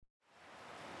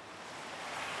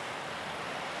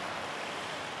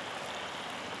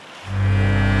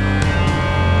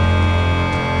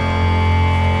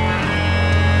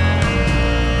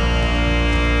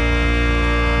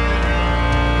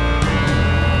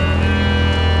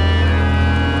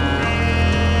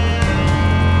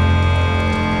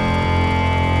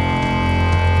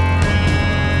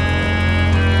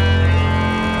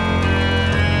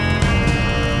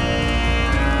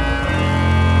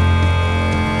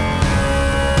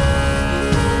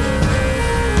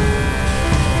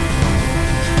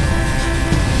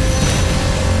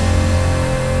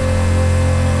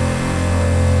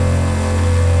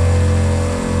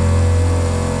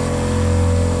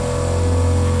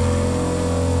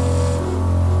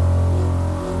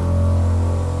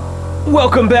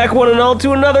Welcome back, one and all,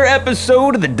 to another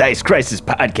episode of the Dice Crisis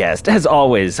Podcast. As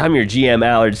always, I'm your GM,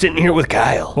 Allard, sitting here with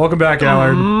Kyle. Welcome back,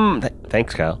 Allard.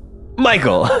 Thanks, Kyle.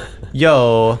 Michael.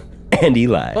 Yo. And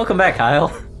Eli. Welcome back, Kyle.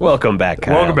 Welcome back,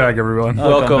 Kyle. Welcome back, everyone.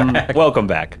 Welcome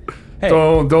back. Hey,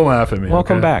 Don't laugh at me.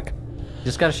 Welcome okay? back.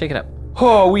 just gotta shake it up.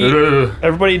 Oh,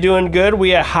 everybody doing good?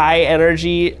 We a high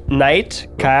energy night,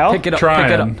 Kyle. Pick it up. Pick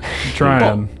it up.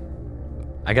 Trying.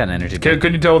 I got an energy.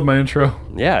 Couldn't you tell with my intro?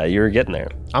 Yeah, you were getting there.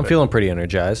 I'm feeling pretty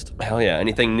energized. Hell yeah.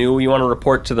 Anything new you want to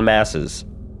report to the masses?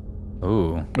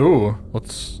 Ooh.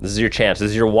 Let's. This is your chance.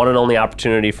 This is your one and only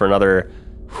opportunity for another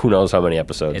who knows how many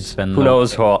episodes. It's been who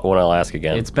knows when I'll ask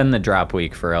again. It's been the drop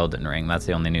week for Elden Ring. That's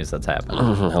the only news that's happened.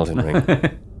 Elden Ring.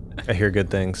 I hear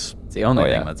good things. It's the only Oh,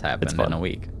 yeah. thing that's happened It's fun. in a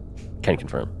week. Can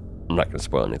confirm. I'm not going to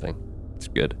spoil anything. It's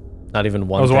good. Not even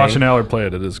one I was thing. watching Allard play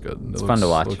it. It is good. It's fun to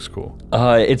watch. Looks cool.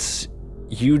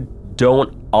 You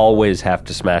don't always have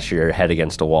to smash your head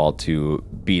against a wall to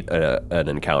beat an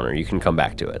encounter. You can come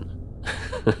back to it.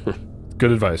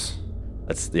 Good advice.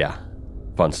 That's,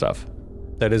 fun stuff.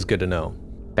 That is good to know.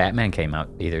 Batman came out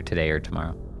either today or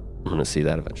tomorrow. I'm going to see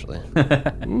that eventually.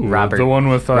 Ooh, Robert. The one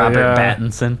with Robert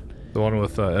Pattinson. The one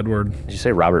with Edward. Did you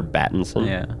say Robert Pattinson?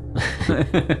 Yeah.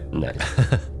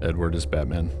 Nice. Edward is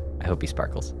Batman. I hope he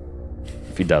sparkles.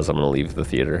 If he does, I'm going to leave the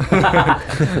theater.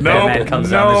 Batman comes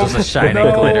down, there's just a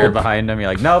shining glitter behind him. You're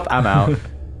like, nope, I'm out.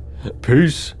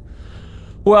 Peace.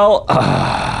 Well,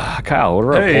 Kyle, what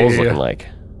are our polls looking like?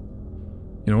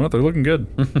 You know what? They're looking good.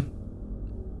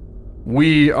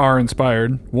 We are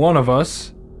inspired. One of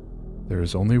us. There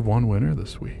is only one winner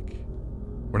this week.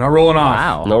 We're not rolling off.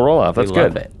 Wow. No roll off. That's We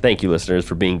good. love it. Thank you, listeners,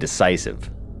 for being decisive.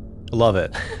 Love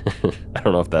it. I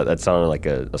don't know if that sounded like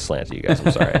a slant to you guys.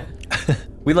 I'm sorry.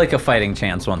 We like a fighting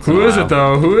chance once in a Who while. is it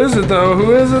though? Who is it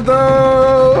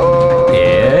though?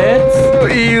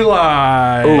 It's...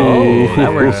 Eli. Oh,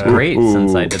 that works great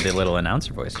since I did the little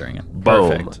announcer voice during it. Boom.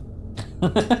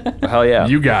 Perfect. Hell yeah.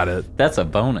 You got it. That's a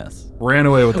bonus. Ran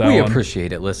away with that We one.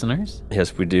 appreciate it, listeners.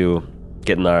 Yes, we do.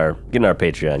 Get in our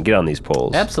Patreon. Get on these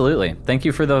polls. Absolutely. Thank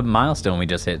you for the milestone we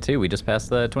just hit, too. We just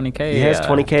passed the 20K. Yes,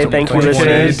 20K. Thank you, 20K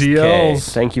listeners.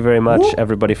 DLs. Thank you very much,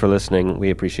 everybody, for listening. We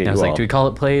appreciate I you was all. like, do we call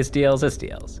it plays, DLs? It's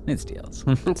DLs. It's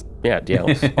DLs. Yeah,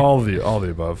 DLs. all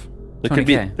the above. There could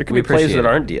be 20K. there could We be plays appreciate that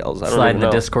it. aren't DLs. I don't Slide even in the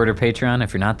know. Discord or Patreon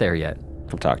if you're not there yet.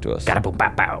 Come talk to us. Gotta boom,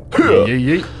 bow, bow.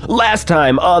 Yeah. Last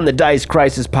time on the Dice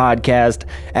Crisis podcast,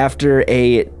 after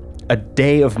a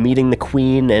day of meeting the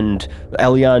Queen and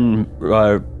Elion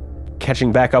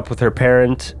catching back up with her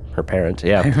parent, running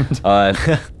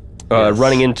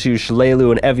into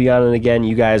Shalelu and Evian, and again,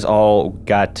 you guys all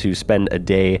got to spend a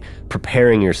day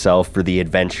preparing yourself for the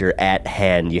adventure at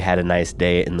hand. You had a nice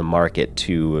day in the market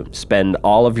to spend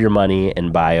all of your money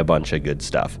and buy a bunch of good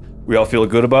stuff. We all feel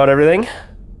good about everything?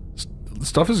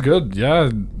 Stuff is good. Yeah.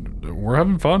 We're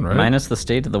having fun, right? Minus the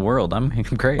state of the world. I'm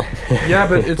great. Yeah,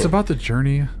 but it's about the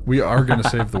journey. We are going to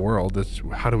save the world. It's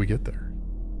how do we get there?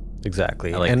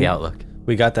 Exactly. I like And the outlook.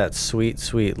 we got that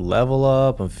sweet level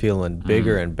up. I'm feeling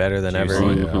bigger and better than ever.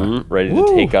 Oh, yeah. Ready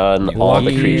to take on all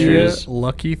the creatures.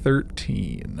 Lucky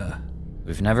 13.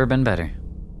 We've never been better.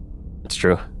 It's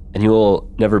true. And you will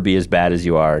never be as bad as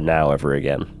you are now ever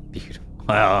again. Beautiful.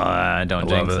 Well, don't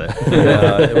jinx love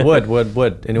it.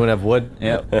 Wood. Anyone have wood?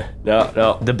 Yep.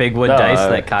 No. The big wood No, dice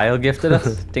that Kyle gifted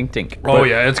us. Tink, tink. Oh,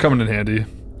 yeah. It's coming in handy.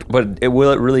 But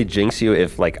will it really jinx you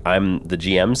if, like, I'm the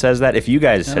GM says that? If you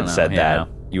guys had know, said yeah. that,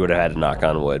 you would have had to knock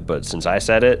on wood. But since I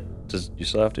said it, you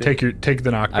still have to? Take the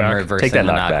knockback. I'm reversing Take that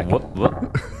the knockback. knock. Whoop,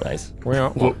 whoop. Nice.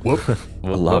 Whoop. I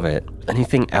love it.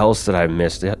 Anything else that I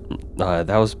missed? That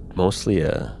was mostly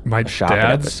a shopping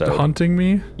dad's episode. hunting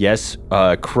me. Yes,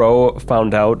 Crow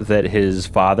found out that his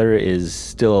father is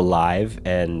still alive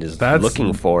and is That's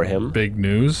looking for him. Big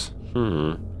news.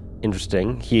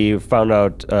 Interesting. He found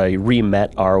out he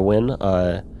re-met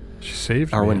Arwen. She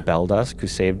saved Arwen me. Beldusk,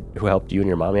 who helped you and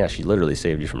your mom. Yeah, she literally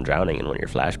saved you from drowning in one of your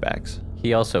flashbacks.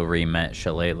 He also re-met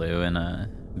Shalelu in a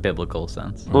biblical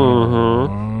sense. A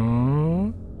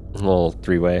little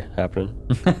three-way happening.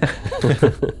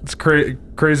 It's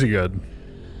crazy good.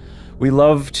 We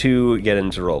love to get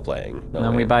into role-playing. And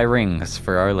then we buy rings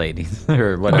for our ladies.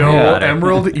 Or whatever. No, you got it.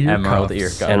 emerald ear Emerald cuffs. ear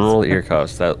cuffs. Emerald ear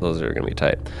cuffs. Those are going to be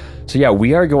tight. So yeah,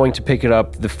 we are going to pick it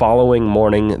up the following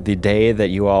morning, the day that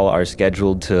you all are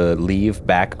scheduled to leave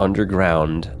back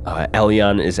underground.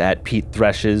 Elion is at Pete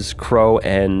Thresh's. Crow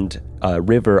and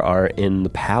River are in the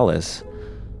palace.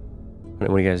 What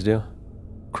do you guys do?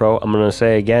 Crow, I'm going to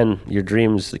say again, your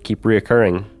dreams keep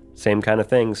reoccurring. Same kind of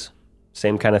things.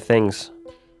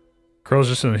 Crow's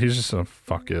he's just a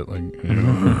fuck it. Like,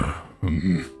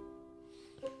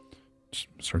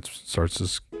 starts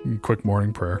his quick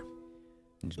morning prayer.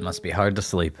 It must be hard to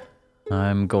sleep.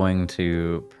 I'm going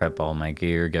to prep all my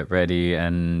gear, get ready,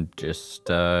 and just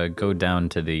go down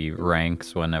to the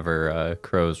ranks whenever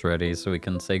Crow's ready so we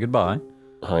can say goodbye.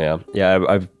 Oh, yeah.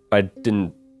 Yeah, I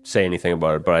didn't say anything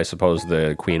about it, but I suppose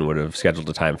the queen would have scheduled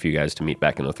a time for you guys to meet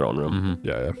back in the throne room. Mm-hmm.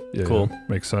 Yeah. Cool. Yeah.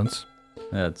 Makes sense.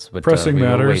 That's what Pressing we will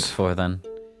matters. wait for then.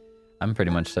 I'm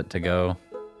pretty much set to go.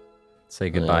 Say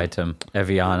goodbye to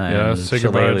Eviana and say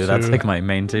goodbye Shillelagh. That's to- like my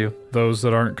main two. Those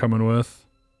that aren't coming with.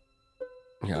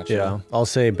 Gotcha. Yeah, I'll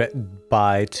say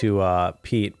bye to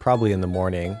Pete probably in the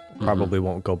morning. Probably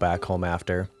won't go back home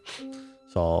after.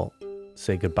 So I'll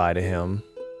say goodbye to him.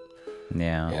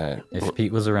 Yeah. If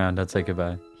Pete was around, I'd say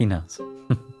goodbye. He knows.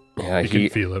 Yeah, You can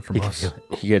feel it from us.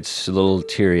 he gets a little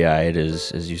teary-eyed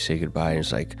as you say goodbye, and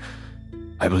he's like,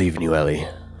 I believe in you, Ellie.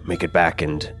 Make it back,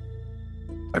 and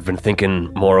I've been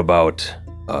thinking more about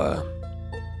the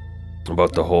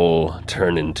whole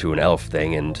turn into an elf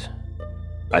thing, and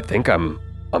I think I'm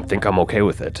okay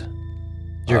with it.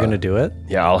 You're gonna do it?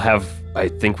 Yeah, I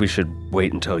think we should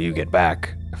wait until you get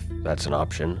back, if that's an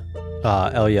option.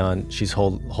 Elyon, she's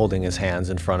holding his hands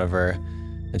in front of her,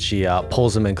 and she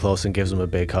pulls him in close and gives him a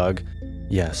big hug.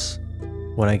 Yes,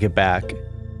 when I get back,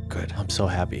 Good. I'm so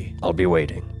happy. I'll be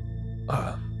waiting.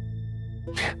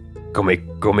 Go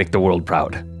make the world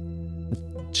proud.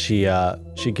 She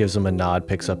gives him a nod,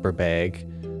 picks up her bag,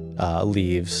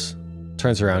 leaves,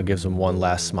 turns around, gives him one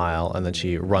last smile, and then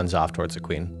she runs off towards the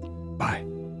queen. Bye,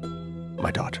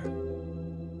 my daughter.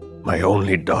 My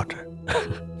only daughter.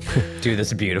 Do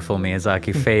this beautiful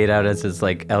Miyazaki fade out as it's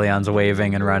like Elion's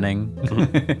waving and running.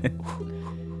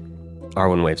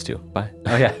 Arwen waves too. Bye.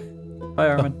 Oh yeah. Bye,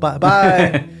 Armin.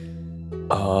 Bye.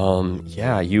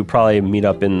 Yeah, you probably meet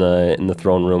up in the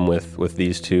throne room with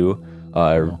these two,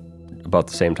 about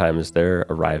the same time as they're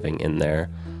arriving in there.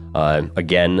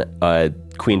 Again,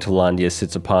 Queen Talandia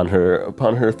sits upon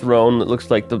her throne that looks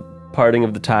like the parting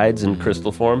of the tides in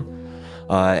crystal form.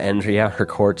 And yeah, her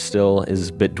court still is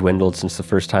a bit dwindled since the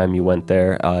first time you went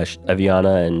there.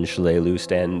 Eviana and Shillelagh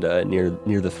stand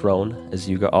near the throne as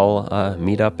you all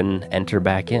meet up and enter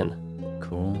back in.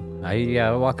 Cool.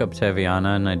 I walk up to Eviana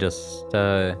and I just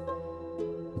tell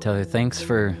her thanks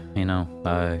for,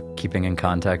 keeping in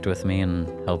contact with me and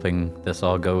helping this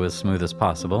all go as smooth as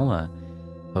possible.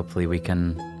 Hopefully we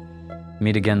can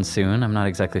meet again soon. I'm not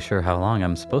exactly sure how long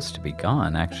I'm supposed to be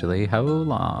gone, actually. How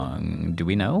long? Do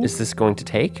we know? Is this going to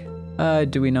take?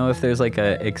 Do we know if there's like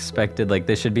a expected, like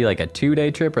this should be like a 2-day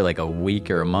trip or like a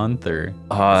week or a month or is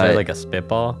there like a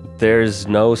spitball? There's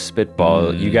no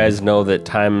spitball. You guys know that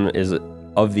time is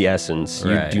of the essence.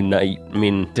 You Right. do not, I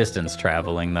mean, Distance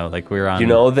traveling though, like we're on you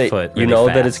know that foot you really know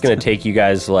that fast. it's going to take you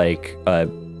guys like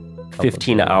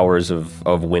 15 hours of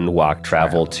windwalk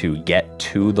travel to get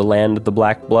to the land of the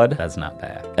Black Blood, That's not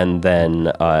bad. and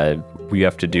then you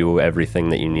have to do everything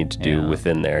that you need to do Yeah.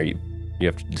 within there. You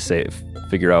have to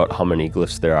figure out how many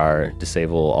glyphs there are,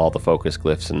 disable all the focus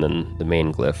glyphs, and then the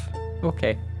main glyph.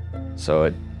 Okay. So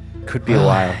it could be a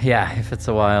while. Yeah, if it's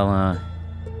a while,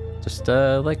 just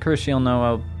let Crucial know.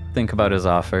 I'll think about his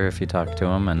offer if you talk to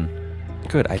him and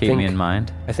Good. keep me in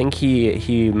mind. I think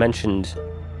he mentioned.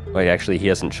 Wait, actually, he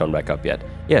hasn't shown back up yet.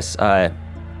 Yes, I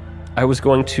was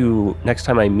going to, next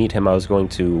time I meet him, I was going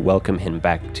to welcome him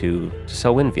back to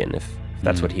Selwynvian, if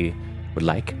that's what he would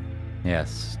like.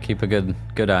 Yes, keep a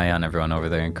good eye on everyone over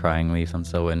there in Crying Leaf and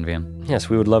Selwynvian. Yes,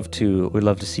 we'd love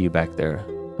to see you back there.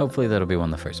 Hopefully that'll be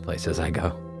one of the first places I go.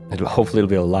 Hopefully it'll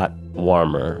be a lot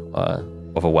warmer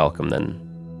of a welcome than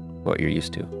what you're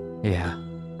used to. Yeah.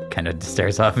 Kind of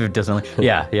stares off if it doesn't.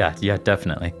 Yeah,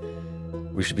 definitely.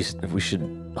 We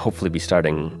should hopefully be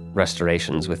starting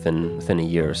restorations within a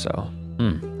year or so.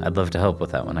 I'd love to help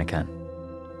with that when I can.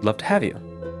 Love to have you.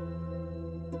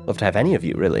 Love to have any of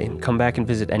you, really. Come back and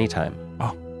visit anytime.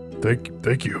 Oh,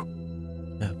 thank you.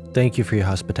 Thank you for your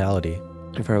hospitality.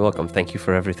 You're very welcome. Thank you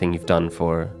for everything you've done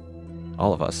for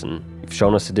all of us, and you've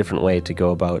shown us a different way to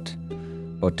go about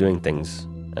doing things,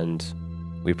 and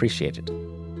we appreciate it.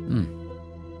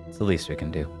 It's the least we can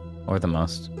do. Or the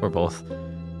most. Or both.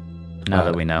 Now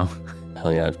that we know.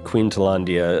 Hell yeah. Queen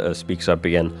Talandia speaks up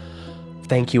again.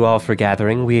 Thank you all for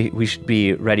gathering. We should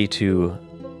be ready to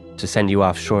send you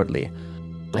off shortly.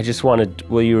 I just wanted,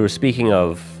 well, you were speaking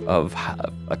of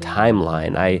a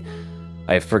timeline.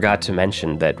 I forgot to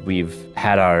mention that we've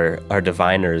had our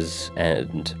diviners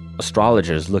and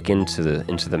astrologers look into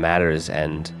the matters,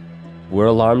 and we're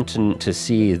alarmed to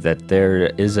see that there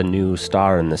is a new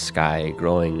star in the sky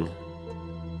growing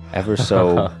ever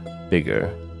so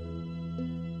bigger.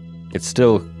 It's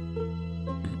still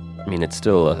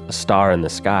a star in the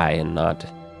sky and not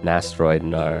an asteroid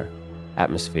in our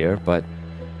atmosphere, but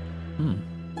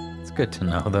It's It's good to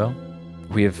know, though.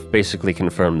 We have basically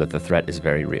confirmed that the threat is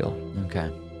very real.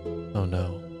 Okay. Oh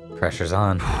no. Pressure's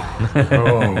on.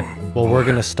 Oh, Well, we're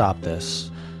gonna stop this.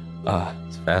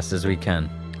 As fast as we can.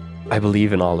 I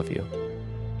believe in all of you.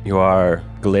 You are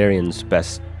Galarian's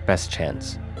best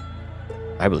chance.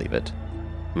 I believe it.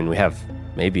 I mean, we have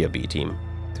maybe a B team.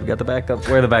 We got the backup.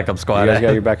 We're the backup You squad. guys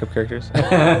got your backup characters?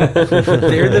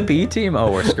 They're the B team.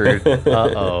 Oh, we're screwed.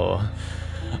 Uh-oh.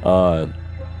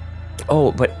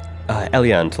 But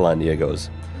Elian Talandia goes,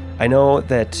 I know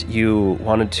that you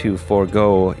wanted to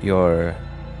forego your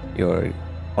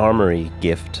armory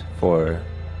gift for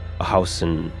a house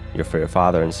and for your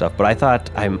father and stuff, but I thought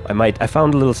I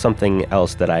found a little something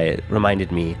else that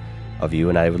reminded me of you,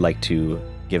 and I would like to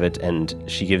give it. And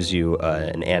she gives you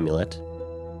an amulet.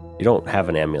 You don't have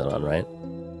an amulet on, right?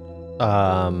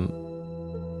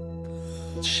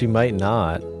 She might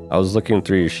not. I was looking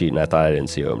through your sheet and I thought I didn't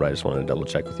see it, but I just wanted to double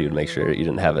check with you to make sure you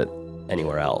didn't have it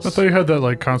anywhere else. I thought you had that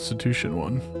like Constitution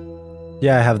one.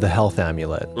 Yeah, I have the health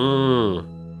amulet.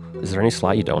 Is there any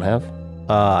slot you don't have?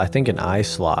 I think an eye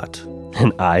slot.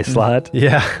 An eye slot?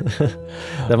 Yeah.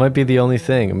 That might be the only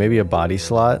thing. Maybe a body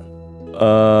slot.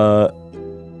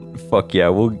 Fuck yeah.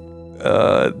 We'll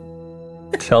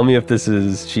tell me if this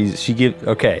is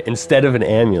okay, instead of an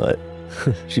amulet,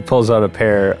 she pulls out a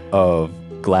pair of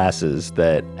glasses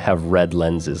that have red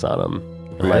lenses on them.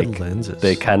 Red lenses.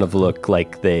 They kind of look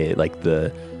like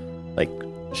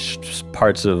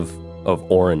parts of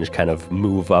orange kind of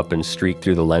move up and streak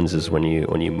through the lenses when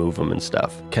you move them and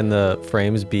stuff. Can the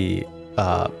frames be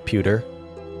pewter,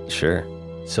 Sure.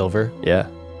 silver? Yeah.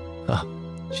 Huh.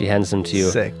 She hands them to you.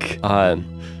 Sick. I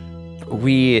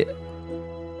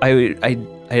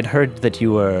had heard that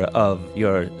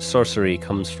your sorcery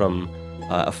comes from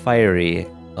a fiery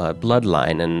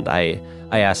bloodline, and I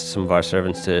asked some of our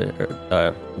servants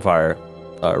of our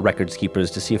records keepers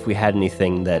to see if we had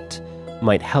anything that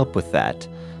might help with that.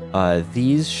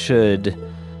 These should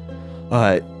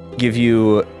give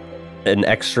you an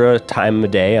extra time a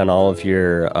day on all of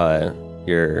your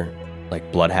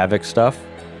like blood havoc stuff.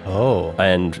 Oh.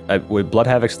 And with blood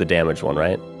havoc's the damage one,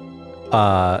 right?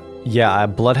 Yeah,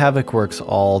 blood havoc works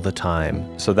all the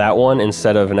time. So that one,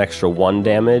 instead of an extra 1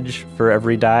 damage for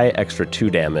every die, extra 2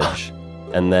 damage.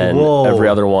 And then Whoa. every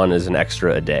other one is an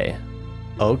extra a day.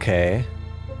 Okay.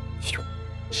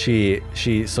 She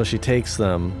takes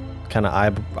them, kind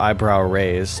of eyebrow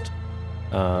raised,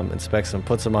 inspects them,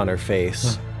 puts them on her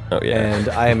face. Oh, yeah. And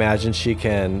I imagine she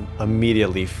can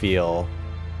immediately feel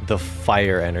the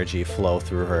fire energy flow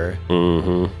through her.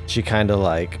 Mm-hmm. She kind of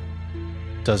like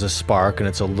does a spark, and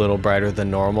it's a little brighter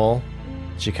than normal.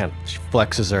 She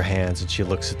flexes her hands, and she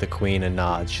looks at the queen and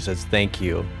nods. She says, "Thank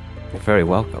you." You're very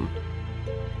welcome.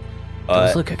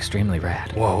 Those look extremely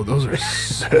rad. Whoa, those are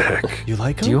sick. You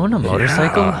like them? Do you own a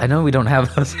motorcycle? Yeah. I know we don't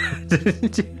have those.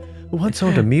 Who once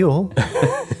owned a mule?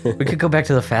 We could go back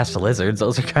to the fast lizards.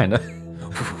 Those are kind of...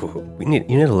 You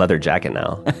need a leather jacket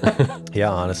now.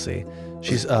 Yeah, honestly.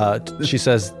 She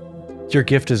says, "Your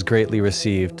gift is greatly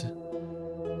received.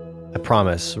 I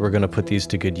promise we're going to put these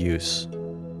to good use."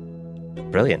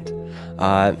 Brilliant.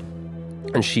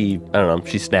 And she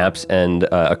snaps, and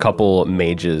a couple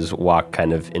mages walk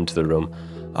kind of into the room.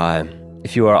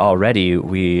 If you are all ready,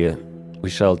 we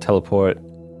shall teleport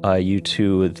you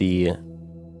to the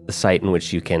site in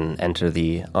which you can enter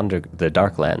the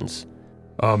Darklands.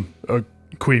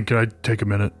 Queen, can I take a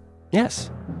minute?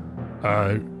 Yes.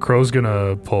 Crow's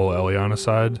gonna pull Elian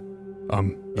aside.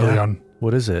 Elian,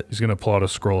 What is it? he's gonna pull out a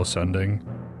scroll ascending.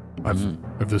 I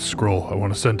have this scroll I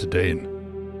want to send to Dane.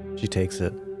 She takes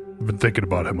it. I've been thinking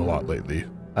about him a lot lately.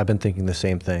 I've been thinking the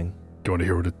same thing. Do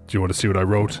you want to see what I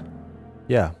wrote?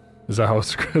 Yeah. Is that how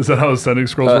ascending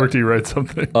scrolls work? Do you write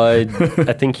something? I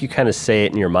think you kind of say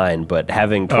it in your mind, but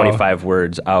having 25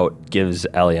 words out gives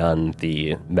Elian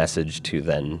the message to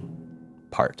then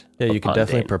part. Yeah, you could upon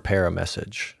definitely Dane. prepare a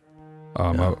message.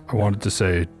 I wanted to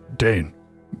say, Dane,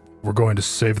 we're going to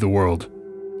save the world.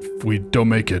 If we don't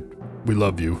make it, we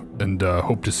love you and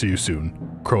hope to see you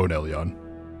soon. Crow and Elian.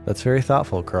 That's very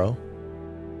thoughtful, Crow.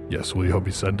 Yes, will you help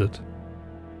me send it?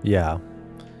 Yeah.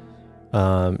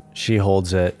 She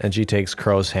holds it, and she takes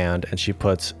Crow's hand, and she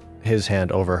puts his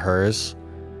hand over hers,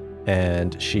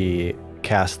 and she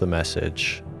casts the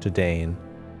message to Dane,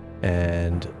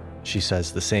 and she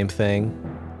says the same thing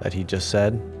that he just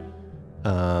said,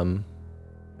 and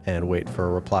wait for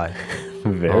a reply.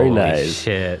 Very Holy nice.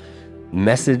 shit.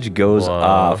 Message goes Whoa.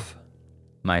 off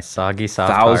My soggy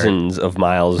soft thousands of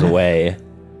miles away.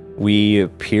 We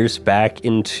pierce back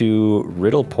into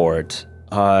Riddleport.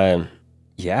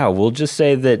 Yeah, we'll just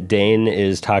say that Dane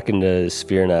is talking to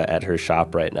Sphyrna at her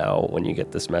shop right now when you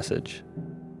get this message.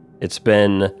 It's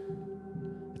been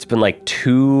like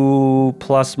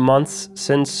 2+ months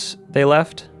since they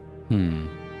left.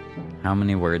 How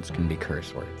many words can be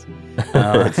curse words?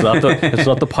 It's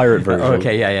not the pirate version.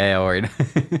 Okay, yeah, word.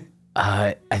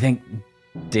 I think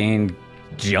Dane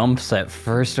jumps at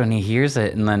first when he hears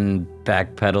it and then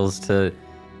backpedals to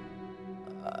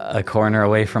a corner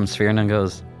away from Sphere and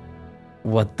goes,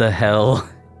 "What the hell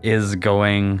is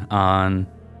going on?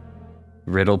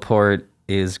 Riddleport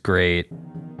is great.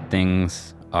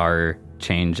 Things are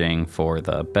changing for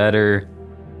the better."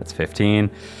 That's 15.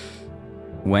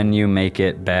 "When you make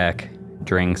it back,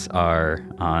 drinks are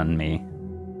on me."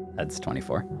 That's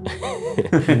 24.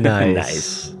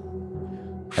 Nice.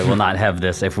 I will not have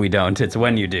this if we don't. It's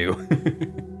when you do.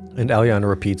 And Elyon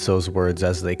repeats those words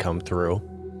as they come through.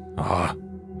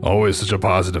 Always such a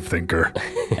positive thinker.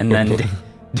 And then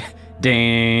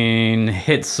Dane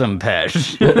hits some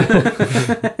pesh.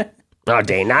 Oh,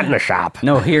 Dane, not in the shop.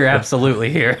 No, here, absolutely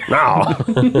here. No.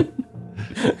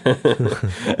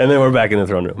 And then we're back in the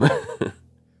throne room.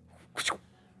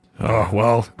 Oh,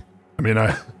 well, I mean,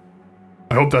 I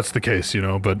hope that's the case,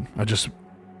 but I just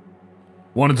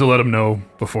wanted to let him know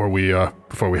before we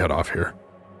head off here.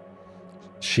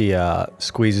 She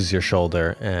squeezes your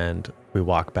shoulder and we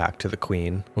walk back to the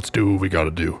queen. Let's do what we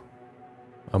gotta do.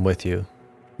 I'm with you.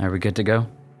 Are we good to go?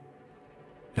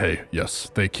 Hey,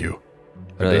 yes, thank you.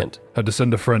 Brilliant. Had to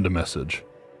send a friend a message.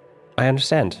 I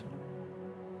understand.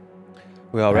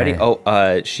 We all ready?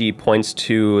 She points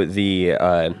to the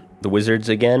wizards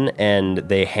again, and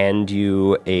they hand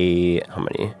you how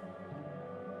many?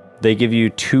 They give you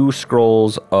 2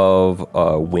 scrolls of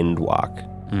wind walk.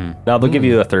 Now they'll give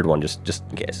you a third one just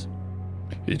in case.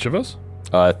 Each of us?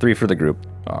 3 for the group.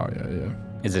 Oh, yeah.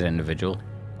 Is it individual?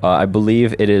 I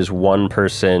believe it is 1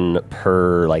 person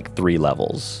per 3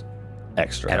 levels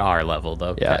extra. At our level,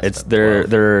 though. Yeah, past it's the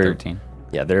they're 13.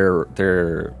 Yeah,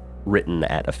 they're written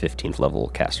at a 15th level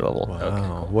caster level. Wow.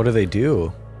 Okay. What do they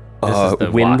do? This is the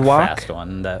wind walk? fast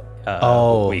one that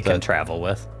we can that- travel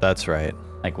with. That's right.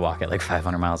 Like walk at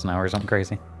 500 miles an hour or something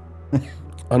crazy.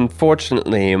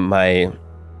 Unfortunately, my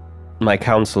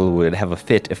council would have a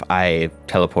fit if I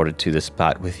teleported to this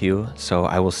spot with you, so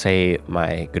I will say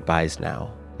my goodbyes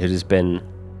now. It has been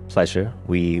a pleasure.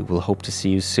 We will hope to see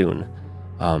you soon.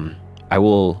 I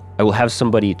will have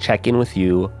somebody check in with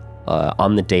you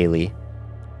on the daily.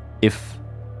 If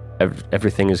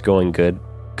everything is going good.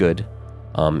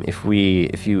 If we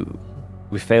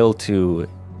fail to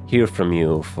hear from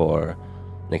you for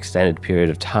an extended period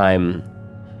of time,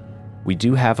 we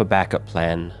do have a backup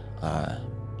plan.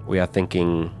 We are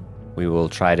thinking we will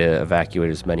try to evacuate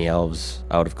as many elves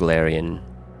out of Galarian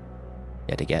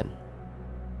yet again.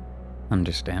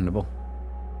 Understandable.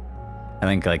 I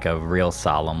think a real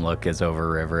solemn look is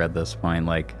over River at this point.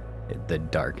 The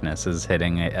darkness is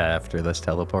hitting it after this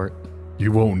teleport.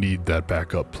 You won't need that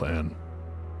backup plan.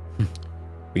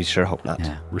 We sure hope not.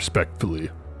 Yeah. Respectfully.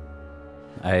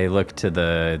 I look to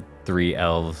the 3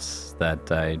 elves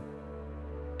that I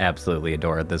absolutely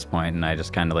adore at this point, and I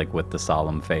just kind of with the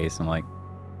solemn face, I'm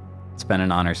it's been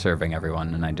an honor serving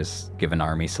everyone, and I just give an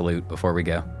army salute before we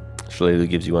go. Shillelagh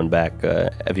gives you one back.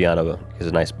 Eviana gives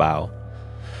a nice bow.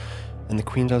 And the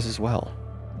queen does as well.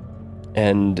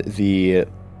 And the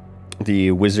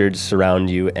wizards surround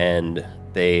you, and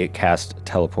they cast a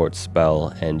teleport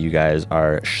spell, and you guys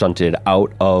are shunted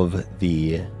out of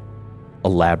the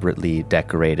elaborately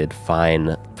decorated,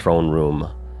 fine throne room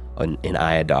in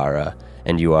Ayadara,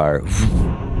 and you are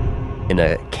in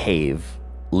a cave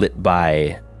lit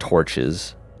by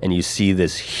torches, and you see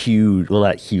this huge, well,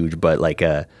 not huge, but maybe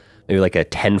a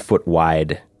 10-foot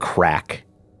wide crack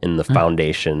in the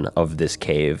foundation of this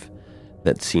cave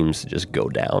that seems to just go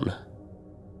down.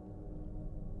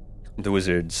 The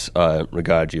wizards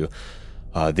regard you.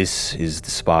 This is the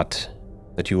spot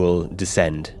that you will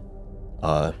descend.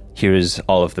 Here is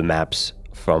all of the maps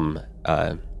from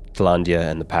Thalandia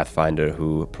and the Pathfinder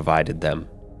who provided them.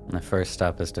 The first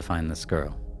stop is to find this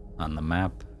girl on the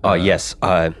map. Yes.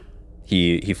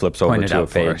 He flips over Point it to a out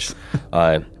for page.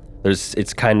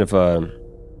 It's kind of a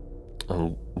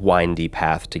windy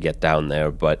path to get down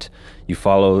there, but you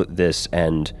follow this,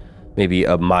 and maybe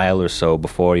a mile or so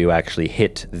before you actually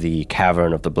hit the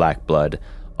cavern of the Black Blood,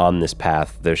 on this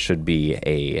path there should be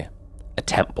a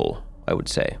temple, I would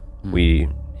say.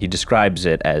 He describes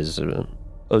it as an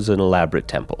elaborate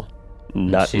temple.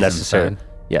 Not She's necessarily. inside?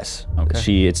 Yes.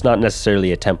 Okay. It's not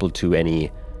necessarily a temple to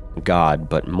any god,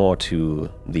 but more to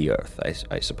the earth,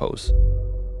 I suppose.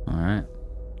 All right.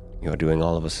 You are doing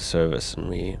all of us a service, and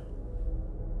we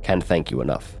can't thank you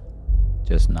enough.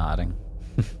 Just nodding.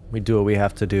 We do what we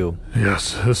have to do.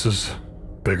 Yes, this is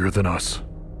bigger than us.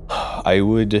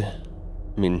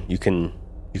 You can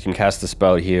cast the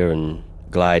spell here and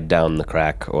glide down the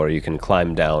crack, or you can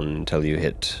climb down until you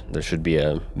hit. There should be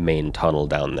a main tunnel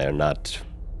down there.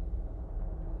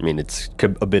 It's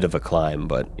a bit of a climb,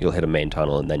 but you'll hit a main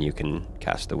tunnel and then you can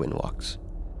cast the windwalks.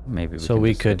 Maybe So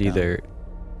we could either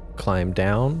climb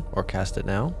down or cast it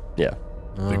now. Yeah.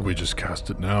 I think we just cast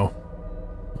it now.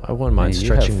 I wouldn't mind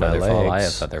stretching my legs. I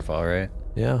have featherfall, right?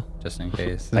 Yeah. Just in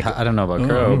case. I don't know about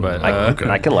Crow, but I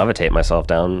can levitate myself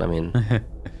down.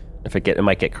 It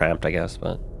might get cramped, I guess,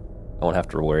 but I won't have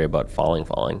to worry about falling.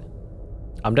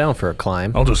 I'm down for a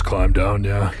climb. I'll just climb down,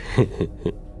 yeah.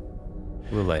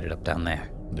 we'll light it up down there.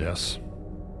 Yes.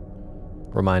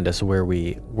 Remind us where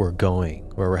we're going,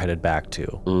 where we're headed back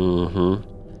to.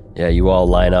 Mm-hmm. Yeah, you all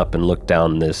line up and look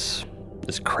down this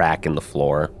crack in the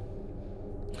floor.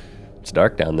 It's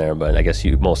dark down there, but I guess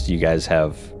most of you guys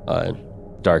have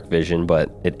dark vision, but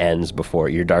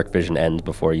your dark vision ends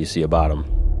before you see a bottom.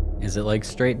 Is it like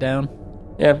straight down?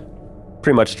 Yeah,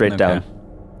 pretty much straight down.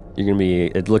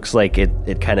 It looks like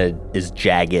it kind of is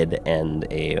jagged and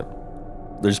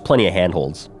there's plenty of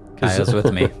handholds. Kaya's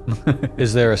with me.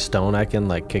 Is there a stone I can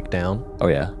kick down? Oh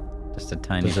yeah. Just a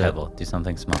tiny pebble. Do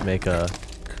something small. Make a...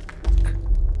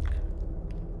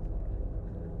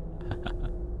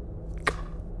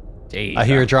 Jeez, I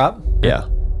hear a drop? Yeah.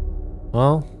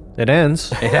 Well, it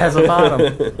ends. It has a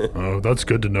bottom. Oh, that's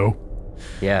good to know.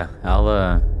 Yeah,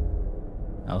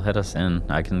 I'll head us in.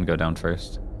 I can go down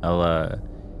first. Do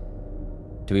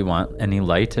we want any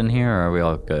light in here, or are we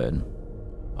all good?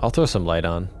 I'll throw some light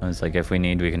on. It's like if we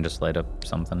need, we can just light up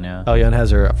something, yeah. Elyon has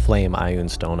her flame Ioun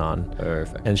stone on.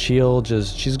 Perfect. And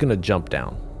she's gonna jump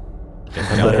down.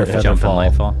 Just let her feather jump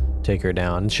and fall. Take her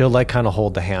down. And she'll kind of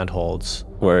hold the handholds.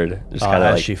 Word. Just kind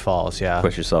as of she falls, yeah.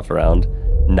 push yourself around.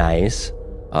 Nice.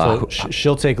 So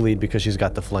she'll take lead because she's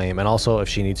got the flame, and also if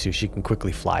she needs to, she can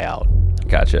quickly fly out.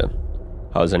 Gotcha.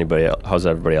 How's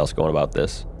everybody else going about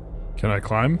this? Can I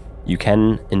climb? You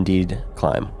can indeed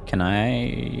climb. Can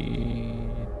I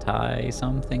tie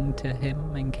something to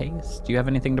him in case? Do you have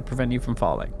anything to prevent you from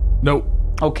falling? Nope.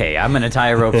 Okay, I'm gonna tie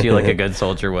a rope to you like a good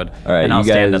soldier would. All right, and I'll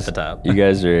stand at the top. You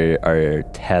guys are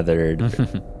tethered.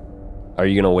 Are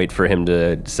you gonna wait for him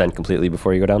to descend completely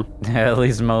before you go down? At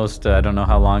least most. I don't know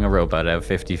how long a rope. I'd have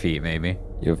 50 feet maybe.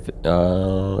 You have,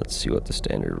 let's see what the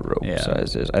standard rope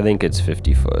size is. I think it's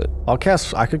 50 foot. I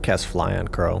could cast fly on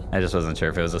Crow. I just wasn't sure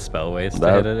if it was a spell waste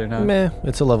to hit it or not. Meh,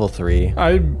 it's a level 3.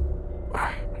 My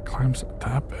climb's not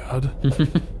that bad.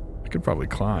 I could probably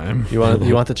climb. You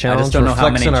want the challenge? I just don't know how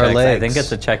many flexing our checks. legs. I think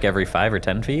it's a check every 5 or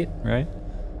 10 feet, right?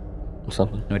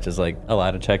 Something. Which is like a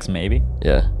lot of checks maybe.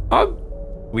 Yeah.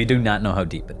 We do not know how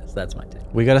deep it is. That's my take.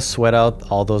 We gotta sweat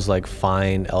out all those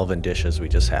fine elven dishes we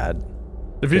just had.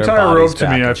 If you Their tie a body's rope to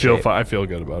back me, in I feel shape. I feel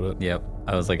good about it. Yep.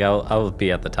 I was like, I'll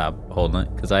be at the top holding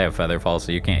it because I have featherfall,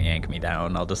 so you can't yank me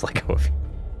down. I'll just go with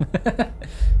you.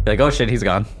 Like, oh shit, he's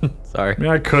gone. Sorry. I mean,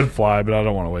 I could fly, but I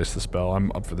don't want to waste the spell.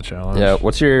 I'm up for the challenge. Yeah.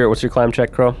 What's your climb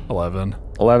check, Crow? 11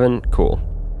 11. Cool.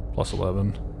 plus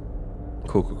 11.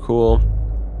 Cool.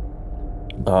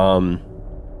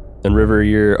 And River,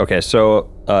 you're okay. So,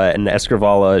 in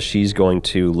Escrivala, she's going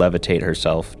to levitate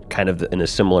herself, kind of in a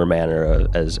similar manner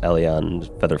as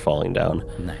Elyon feather falling down.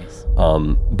 Nice.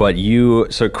 But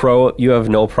Crow, you have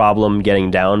no problem getting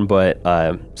down, but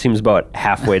seems about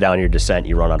halfway down your descent,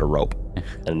 you run out of rope.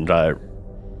 And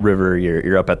River,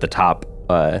 you're up at the top,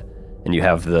 and you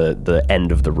have the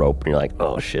end of the rope, and you're like,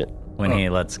 oh shit. When he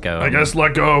lets go. I guess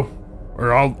let go,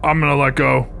 or I'm gonna let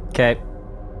go. Okay.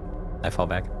 I fall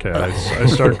back. Okay,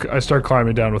 I start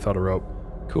climbing down without a rope.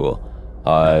 Cool.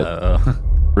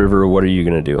 River, what are you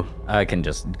gonna do? I can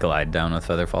just glide down with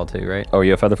featherfall too, right? Oh,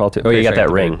 you have featherfall too? Oh, you got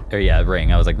that ring.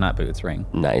 Ring. I was like, not boots, ring.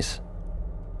 Nice.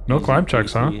 No climb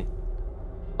checks, huh?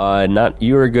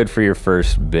 You were good for your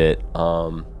first bit.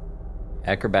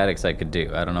 Acrobatics I could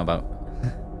do. I don't know about...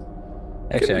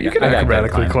 Actually, you can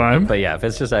acrobatically climb. But yeah, if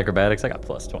it's just acrobatics, I got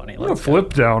plus 20. Let's go.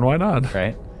 Flip down, why not?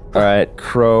 Right? All right,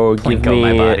 Crow, give Plinko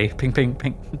my body. me Ping, ping,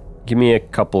 ping. give me a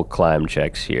couple climb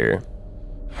checks here.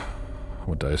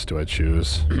 What dice do I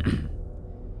choose?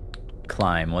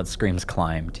 Climb. What screams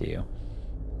climb to you?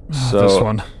 So This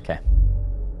one. Okay.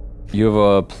 you have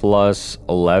a plus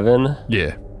 11.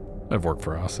 Yeah. I have work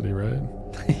ferocity, right?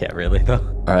 Yeah, really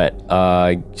though? All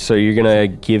right. So you're gonna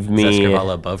give Is me.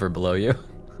 Escrivala above or below you?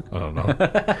 I don't know.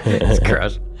 It's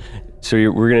crushed. So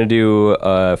we're gonna do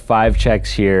 5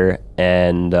 checks here,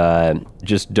 and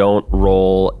just don't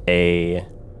roll a.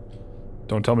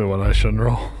 Don't tell me what I shouldn't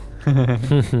roll.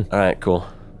 All right, cool.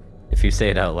 If you say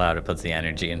it out loud, it puts the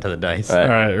energy into the dice. All right,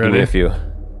 All right, give me ready? a few.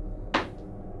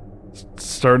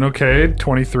 Starting okay,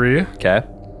 23. Okay.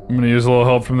 I'm going to use a little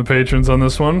help from the patrons on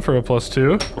this one for a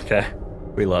 +2. Okay.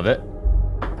 We love it.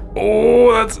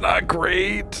 Oh, that's not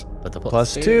great. But the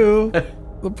 +2.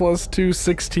 The +2,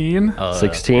 16.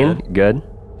 16. Good.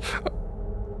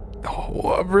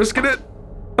 Oh, I'm risking it.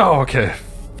 Oh, okay.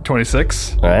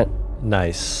 26. All right.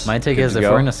 Nice. My take is to if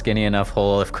go. we're in a skinny enough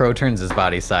hole, if Crow turns his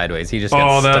body sideways, he just gets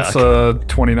Oh, that's stuck.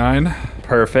 29.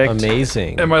 Perfect.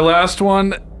 Amazing. And my last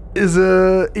one is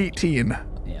a 18.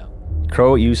 Yeah.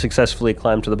 Crow, you successfully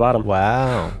climbed to the bottom.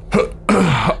 Wow.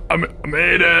 I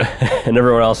made it. And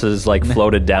everyone else is like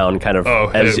floated down kind of Oh,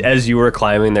 hey. as you were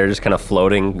climbing, they're just kind of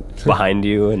floating behind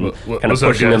you and kind of what's up,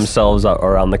 pushing guys? themselves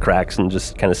around the cracks and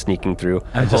just kind of sneaking through.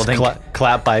 I'm Just holding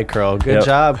clap by Crow. Good Yep.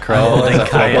 job, Crow. As I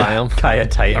float by him. Kaya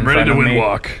tight. I'm in ready front to of me,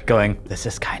 windwalk. Going, this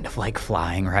is kind of like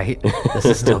flying, right? This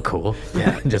is still cool.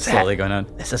 Yeah. Just slowly going on.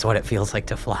 This is what it feels like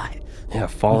to fly. Yeah,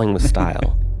 falling with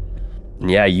style. And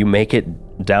yeah, you make it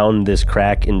down this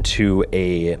crack into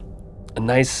a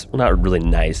nice, well, not really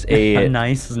nice, A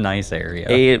nice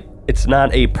area. it's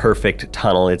not a perfect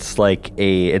tunnel. It's like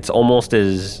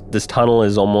this tunnel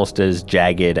is almost as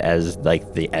jagged as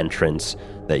like the entrance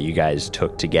that you guys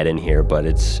took to get in here, but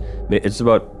it's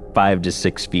about 5 to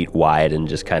 6 feet wide and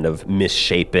just kind of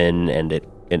misshapen, and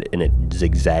it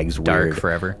zigzags Dark weird.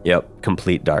 forever. Yep,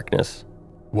 complete darkness.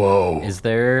 Whoa. Is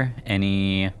there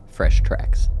any fresh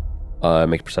tracks?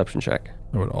 Make a perception check.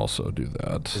 I would also do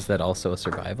that. Is that also a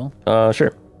survival?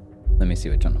 Sure. Let me see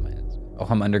which one of mine is. Oh,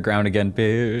 I'm underground again,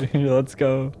 dude. Let's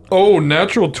go. Oh,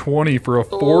 natural 20 for a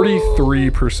 43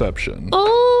 perception.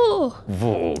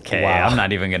 Okay, I'm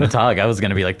not even gonna talk. I was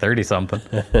gonna be like 30 something.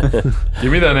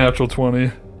 Give me that natural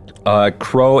 20.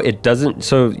 Crow, it doesn't,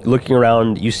 so looking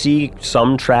around, you see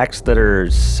some tracks that are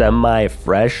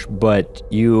semi-fresh, but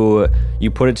you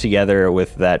put it together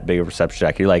with that bigger perception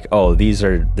check. You're like, oh, this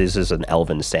is an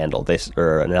elven sandal,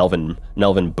 or an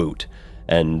elven boot.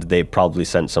 And they probably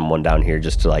sent someone down here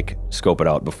just to like scope it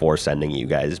out before sending you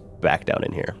guys back down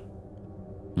in here.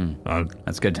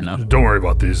 That's good to know. Don't worry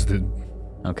about these.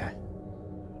 Okay.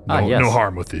 No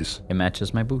harm with these. It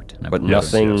matches my boot. And I But put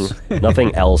it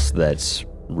nothing else that's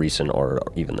recent or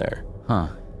even there. on.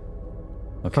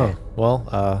 Huh. Okay. Oh,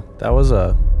 well, that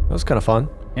was kind of fun.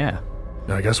 Yeah.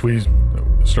 I guess we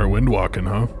start wind walking,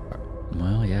 huh?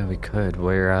 Well, yeah, we could.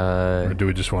 We're Or do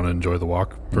we just want to enjoy the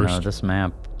walk first? No, this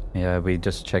map. Yeah, we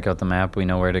just check out the map. We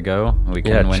know where to go. We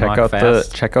can Yeah, windwalk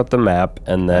fast. check out the map,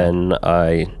 and then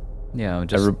Yeah,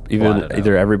 just plot it out.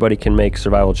 either everybody can make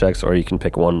survival checks, or you can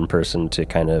pick one person to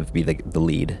kind of be the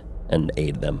lead and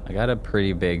aid them. I got a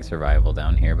pretty big survival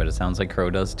down here, but it sounds like Crow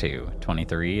does too.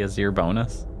 23 is your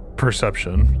bonus.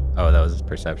 Perception. Oh, that was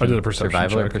perception. I did a perception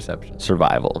Survival or check. perception?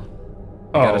 Survival.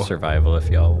 I got a survival if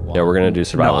y'all want. Yeah, we're gonna do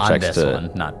survival no, checks on this to.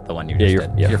 one, not the one you Yeah, just you're-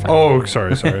 did. yeah. You're fine. Oh,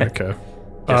 sorry. Okay.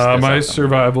 Just My this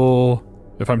survival,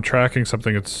 if I'm tracking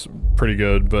something, it's pretty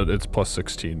good, but it's plus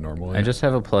 16 normally. I just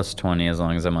have a plus 20 as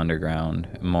long as I'm underground.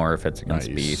 More if it's against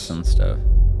Nice. beasts and stuff.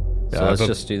 Yeah, So I let's have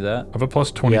a- just do that. I have a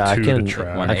plus 22 Yeah, I can- to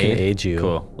track. One I can aid you.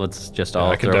 Cool. Let's just Yeah,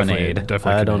 all I can throw an definitely, aid.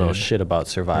 definitely I can don't know aid. shit about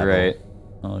survival. Right.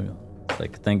 Oh, it's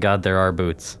like, thank God there are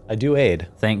boots. I do aid.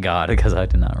 Thank God, because I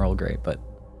did not roll great, but.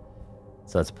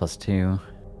 So that's plus 2.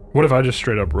 What if I just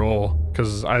straight up roll?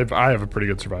 Because I have a pretty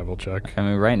good survival check. I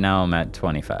mean, right now I'm at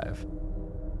 25.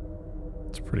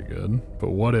 It's pretty good.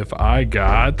 But what if I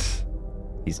got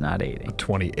He's not aiding.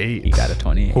 28? He got a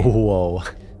 28. Whoa.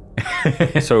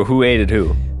 So who aided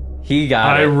who? He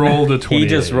got I it. rolled a 28. He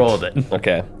just rolled it.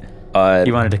 Okay.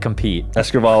 He wanted to compete.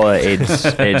 Escrivala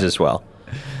aids as well.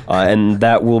 And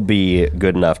that will be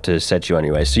good enough to set you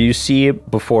anyway. So you see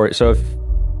before, so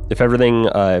if everything,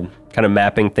 kind of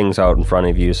mapping things out in front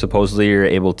of you, supposedly you're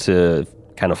able to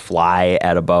kind of fly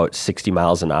at about 60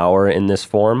 miles an hour in this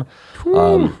form.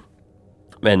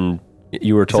 And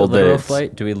you were told that literal it's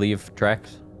flight? Do we leave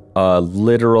tracks?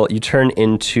 literal, you turn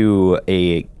into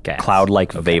a Gas.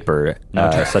 cloud-like vapor,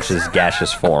 such as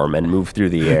gaseous form, and move through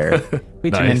the air.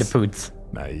 We turn into Nice. poots.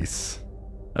 Nice.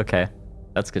 Okay.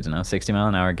 That's good to know. 60 mile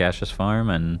an hour gaseous farm,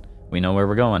 and we know where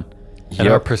we're going. And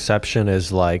our perception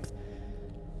is like,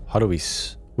 how do we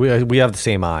have the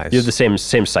same eyes. You have the same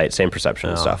sight, same perception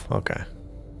and stuff. Okay.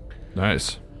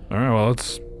 Nice. All right, well,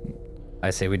 let's... I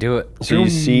say we do it. So you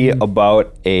see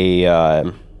about a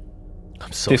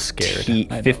I'm so scared.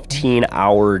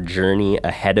 15-hour journey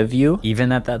ahead of you,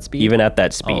 Even at that speed? even at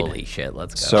that speed. Holy shit,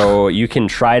 let's go. So you can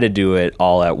try to do it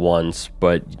all at once,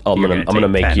 but I'm You're gonna gonna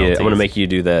take make you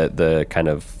do the kind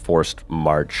of forced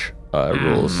march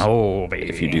rules oh, baby.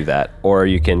 if you do that, or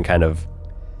you can kind of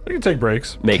We can take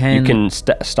breaks. you Can- can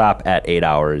stop at 8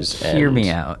 hours. Hear and,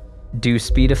 me out. Do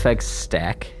speed effects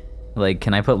stack? Like,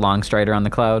 can I put Long Strider on the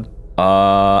cloud?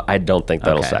 I don't think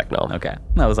that'll sack, no. Okay.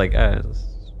 I was like, I just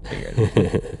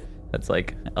figured. That's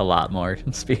like a lot more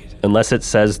speed. Unless it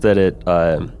says that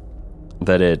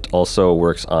it also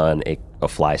works on a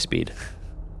fly speed.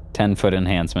 10-foot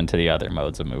enhancement to the other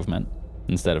modes of movement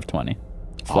instead of 20.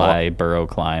 Fly, burrow,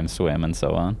 climb, swim, and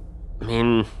so on. I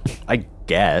mean, I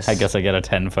guess. I guess I get a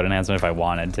 10-foot enhancement if I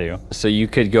wanted to. So you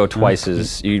could go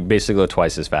you basically go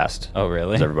twice as fast. Oh,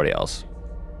 really? As everybody else.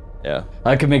 Yeah.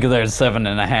 I could make it there at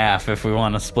 7.5 if we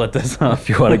want to split this up. If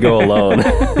you want to go alone,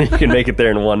 you can make it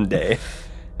there in one day.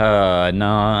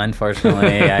 No,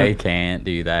 unfortunately, I can't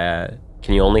do that.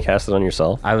 Can you only cast it on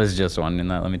yourself? I was just wondering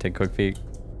that. Let me take a quick peek.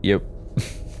 Yep.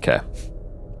 Okay.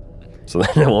 So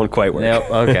then it won't quite work.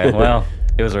 Yep, okay. Well,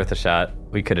 it was worth a shot.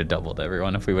 We could have doubled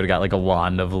everyone if we would have got like a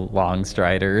wand of long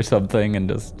strider or something and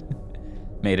just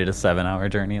made it a 7-hour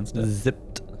journey instead.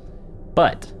 Zipped.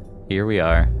 But here we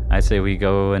are. I say we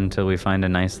go until we find a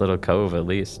nice little cove at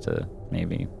least to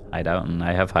maybe hide out. And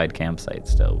I have hide campsite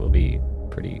still. We'll be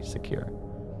pretty secure.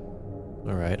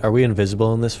 All right. Are we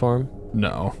invisible in this form?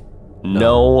 No.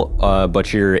 No,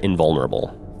 but you're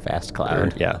invulnerable. Fast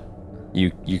cloud. Yeah.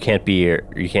 You can't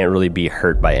really be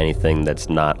hurt by anything that's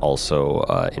not also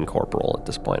incorporeal at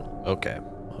this point. Okay.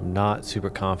 I'm not super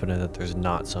confident that there's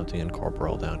not something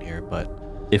incorporeal down here, but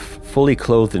If fully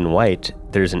clothed in white,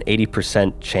 there's an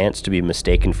 80% chance to be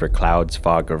mistaken for clouds,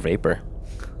 fog, or vapor.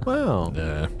 wow.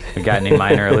 Yeah. We got any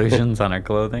minor illusions on our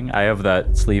clothing? I have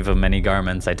that sleeve of many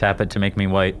garments. I tap it to make me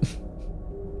white.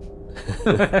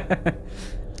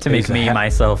 To make me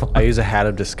myself. I use a hat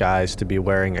of disguise to be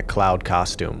wearing a cloud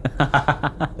costume.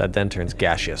 That then turns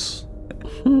gaseous.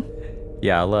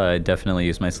 Yeah, I'll definitely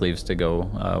use my sleeves to go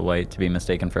white to be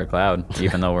mistaken for a cloud,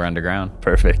 even though we're underground.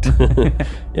 Perfect.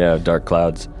 Yeah, dark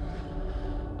clouds.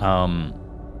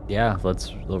 Yeah,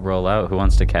 let's roll out. Who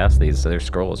wants to cast these? So they're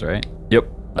scrolls, right? Yep.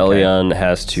 Elion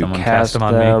has to Someone cast cast them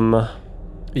on them.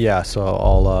 Yeah, so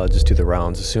I'll just do the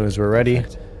rounds as soon as we're ready.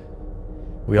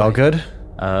 We all good?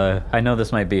 I know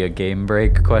this might be a game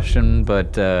break question,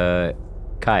 but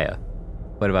Kaya,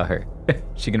 what about her?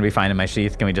 She gonna be fine in my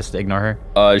sheath? Can we just ignore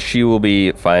her? She will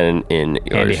be fine in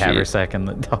your Andy sheath. Haversack and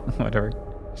the whatever.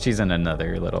 She's in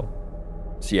another little.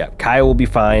 So yeah, Kaya will be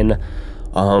fine.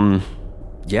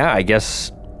 Yeah, I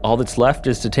guess all that's left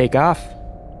is to take off.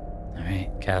 All right,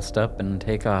 cast up and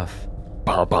take off.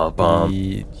 Bum, bum, bum.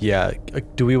 Yeah.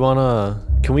 Do we want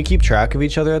to... Can we keep track of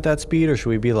each other at that speed, or should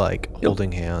we be, like,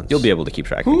 holding hands? You'll be able to keep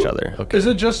track of each other. Okay. Is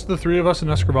it just the three of us in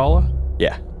Escrivala?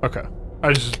 Yeah. Okay.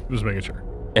 I just was making sure.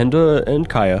 And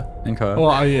Kaya. And Kaya.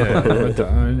 Well,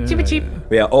 yeah. cheap.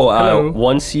 Yeah. Hello.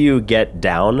 Once you get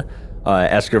down,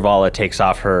 Escrivala takes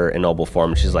off her ennoble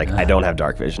form. She's like, I don't have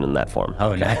dark vision in that form.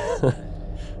 Oh, nice.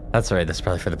 That's all right. That's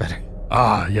probably for the better.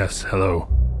 Ah, yes. Hello.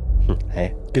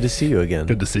 Hey, Good to see you again.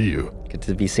 Good to see you. good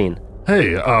to be seen.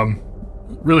 Hey,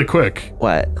 really quick.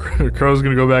 What? Crow's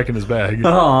gonna go back in his bag.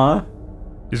 Aww.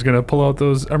 He's gonna pull out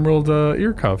those emerald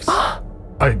ear cuffs.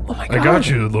 I got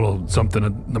you a little something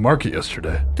at the market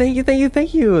yesterday. Thank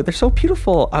you. They're so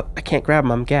beautiful. I can't grab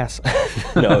them. I'm gas.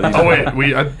 No. Oh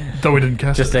wait, I thought we didn't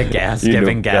cast Just it. a gas, You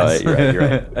giving know- gas. you're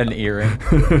right. An earring.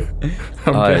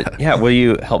 Yeah. Will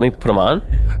you help me put them on?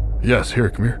 Yes, here,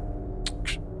 come here.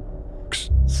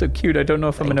 So cute. I don't know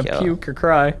if I'm Thank gonna you. puke or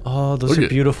cry. Oh, those Look are at-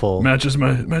 beautiful. Matches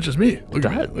me. Look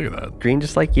at that. Green,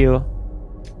 just like you.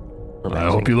 I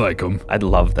hope you like them. I'd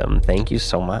love them. Thank you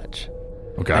so much.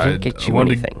 Okay. I didn't get you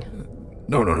wanted anything.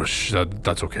 No. Shh,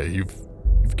 that's okay. You've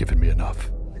given me enough.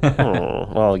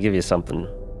 Well, I'll give you something.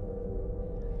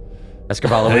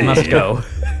 Escrivala, we must go.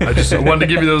 I wanted to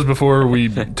give you those before we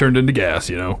turned into gas.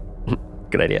 You know.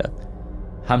 Good idea.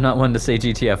 I'm not one to say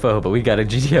GTFO, but we got a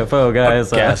GTFO,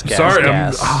 guys. Gas. Sorry,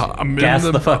 gas. I'm Gas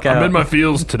in the fuck out. I'm in my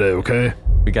feels today. Okay.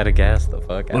 We gotta gas the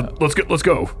fuck out. Let's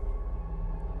go.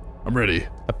 I'm ready.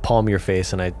 I palm your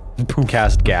face and I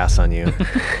cast gas on you.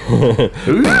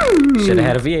 Should have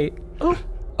had a V8.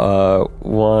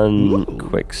 One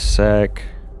quick sec.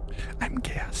 I'm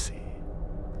gassy.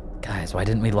 Guys, why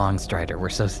didn't we long strider? We're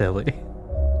so silly.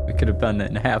 We could have done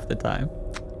that in half the time.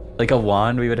 Like a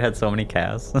wand, we would have had so many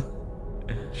casts.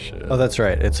 Shit. Oh, that's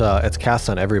right. It's cast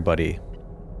on everybody.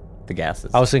 The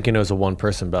gases. I was thinking it was a one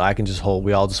person, but I can just hold.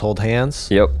 We all just hold hands.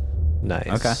 Yep. Nice.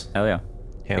 Okay, hell yeah.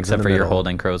 Hands Except in for the your middle.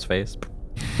 holding Crow's face.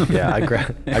 Yeah, I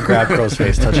grab Crow's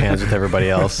face, touch hands with everybody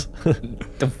else.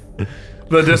 The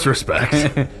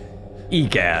disrespect.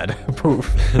 Egad. Poof.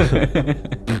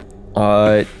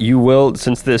 You will,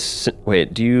 since this.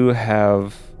 Wait, do you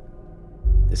have.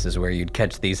 This is where you'd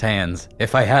catch these hands,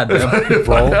 if I had them.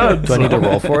 Roll? Do I need to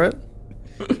roll for it?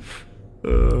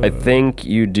 I think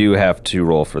you do have to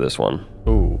roll for this one.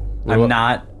 Ooh. I'm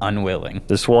not unwilling.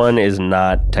 This one is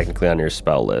not technically on your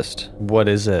spell list. What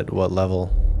is it? What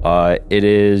level? It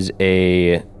is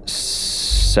a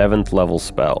 7th level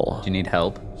spell. Do you need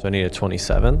help? So I need a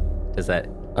 27. Does that...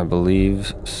 I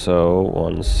believe so.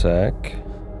 One sec.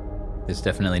 There's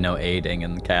definitely no aiding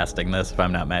in casting this if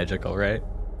I'm not magical, right?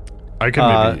 I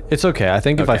can maybe. It's okay. I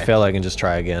think if I Okay. fail, I can just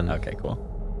try again. Okay,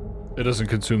 cool. It doesn't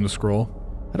consume the scroll.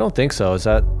 I don't think so. Is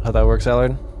that how that works,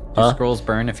 Allard? Do scrolls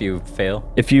burn if you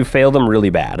fail? If you fail them really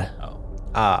bad.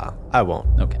 Oh, I won't.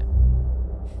 okay.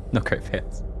 No crit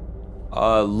fails.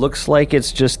 Looks like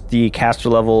it's just the caster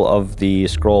level of the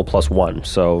scroll plus 1,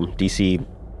 so DC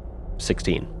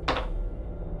 16.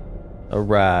 All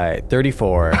right,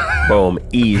 34. Boom,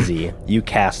 easy. You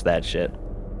cast that shit.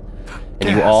 And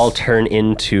you all turn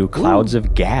into clouds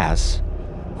of gas.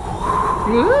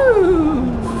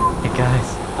 Hey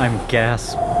guys, I'm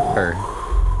Gasper.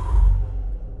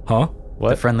 Huh?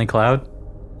 The friendly cloud.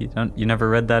 You never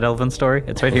read that Elven story?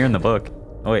 It's right here in the book.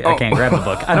 Oh wait, I can't grab the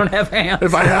book. I don't have hands.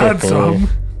 If I had some.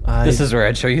 This is where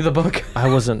I'd show you the book. I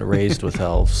wasn't raised with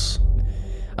elves.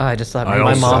 Oh, I just thought I My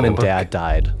also mom saw and the dad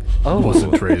died. Oh,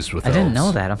 Wasn't raised with I didn't know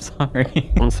elves. that. I'm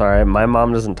sorry. I'm sorry, my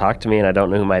mom doesn't talk to me and I don't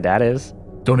know who my dad is.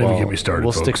 Don't even Well, get me started,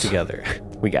 We'll folks. stick together.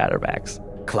 We got our backs.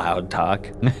 Cloud talk.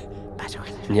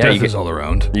 Yeah, Death is all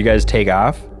around. you guys take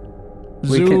off?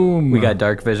 Zoom. We got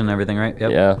dark vision and everything, right?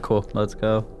 Yep. Yeah. Cool. Let's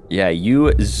go. Yeah,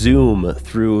 you zoom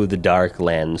through the dark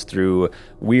lands, through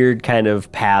weird kind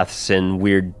of paths and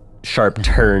weird sharp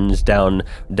turns down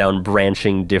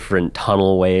branching different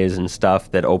tunnel ways and stuff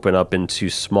that open up into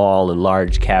small and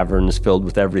large caverns filled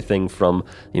with everything from,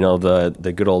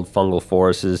 the good old fungal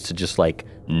forests to just like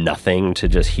nothing to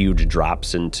just huge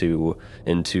drops into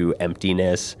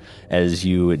emptiness as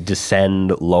you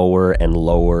descend lower and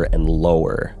lower and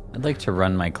lower. I'd like to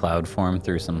run my cloud form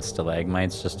through some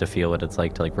stalagmites just to feel what it's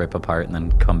like to like rip apart and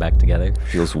then come back together.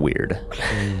 Feels weird.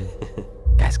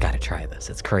 Guys, gotta try this.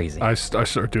 It's crazy. I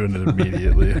start doing it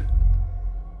immediately.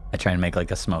 I try and make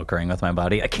like a smoke ring with my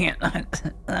body. I can't.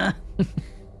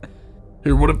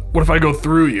 Here, what if I go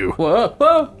through you? Whoa,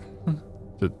 whoa.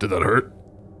 Did that hurt?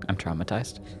 I'm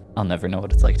traumatized. I'll never know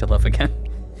what it's like to love again.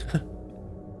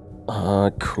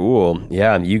 Cool.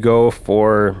 Yeah, you go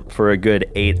for a good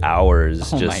 8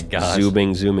 hours Oh my just gosh.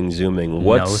 zooming.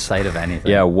 No sight of anything.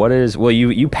 Yeah,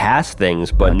 you pass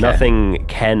things, but nothing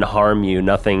can harm you.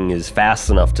 Nothing is fast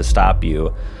enough to stop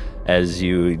you. As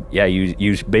you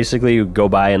basically go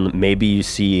by and maybe you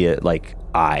see like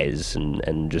eyes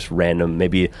and just random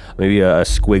maybe a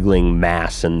squiggling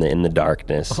mass in the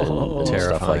darkness and stuff like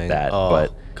Terrifying. that. Oh,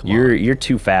 But come you're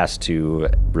too fast to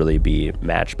really be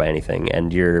matched by anything,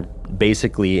 and you're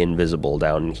basically invisible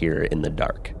down here in the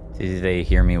dark. Did they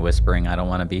hear me whispering, I don't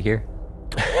want to be here?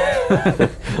 I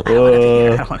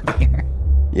don't want to be here.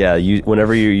 Yeah,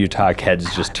 whenever you talk,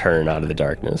 heads just turn out of the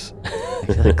darkness.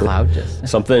 The cloud just.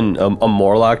 Something, a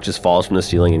Morlock just falls from the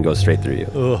ceiling and goes straight through you.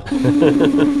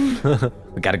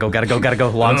 We gotta go.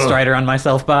 Long strider on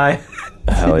myself by.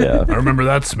 Hell yeah. I remember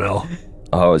that smell.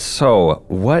 Oh, so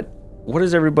what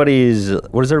is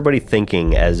everybody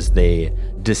thinking as they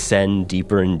descend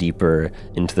deeper and deeper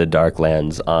into the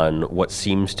Darklands on what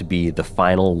seems to be the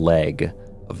final leg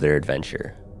of their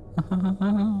adventure?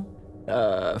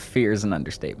 Fear is an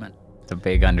understatement. It's a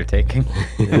big undertaking.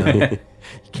 Very,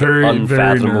 very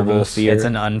Unfathomable nervous. fear. It's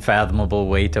an unfathomable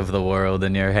weight of the world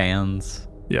in your hands.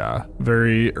 Yeah,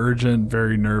 very urgent,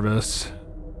 very nervous.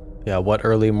 Yeah, what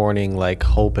early morning like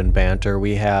hope and banter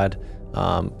we had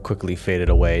quickly faded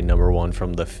away. Number one,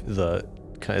 from it's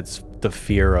the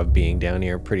fear of being down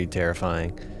here, pretty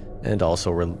terrifying, and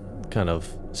also we're kind of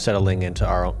settling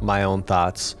into my own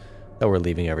thoughts that we're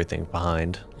leaving everything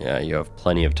behind. Yeah, you have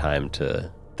plenty of time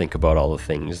to think about all the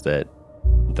things that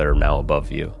are now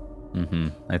above you. Mm-hmm.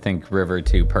 I think River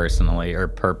too personally or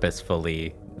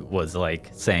purposefully was like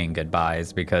saying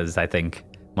goodbyes because I think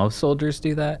most soldiers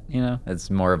do that, it's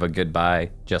more of a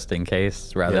goodbye just in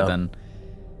case rather than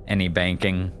any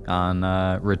banking on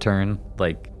return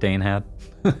like Dane had.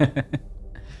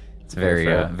 It's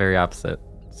very opposite.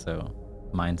 So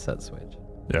mindset switch.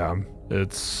 Yeah,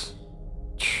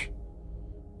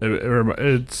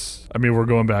 I mean, we're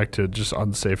going back to just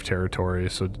unsafe territory,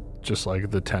 so just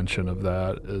like the tension of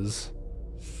that is...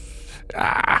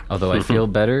 Although I feel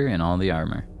better in all the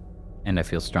armor, and I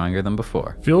feel stronger than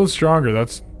before. Feeling stronger,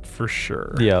 that's for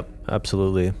sure. Yep,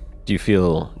 absolutely.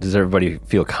 Does everybody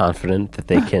feel confident that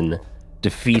they can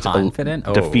defeat Confident?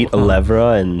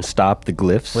 Alevra and stop the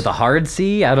glyphs? With a hard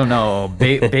C? I don't know.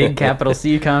 Big capital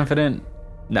C confident?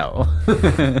 No.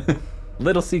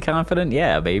 Little C confident?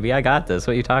 Yeah, baby, I got this.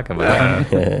 What you talking about?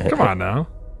 Come on now.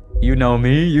 You know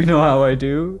me. You know how I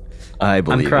do. I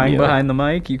believe I'm crying in you. behind the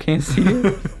mic. You can't see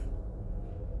it.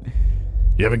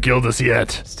 You haven't killed us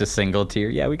yet. Just a single tear.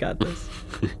 Yeah, we got this.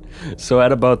 So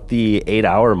at about the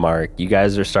 8-hour mark, you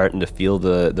guys are starting to feel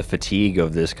the fatigue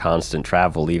of this constant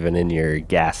travel, even in your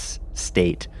gas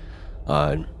state.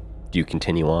 Do you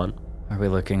continue on? Are we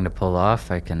looking to pull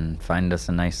off? I can find us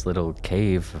a nice little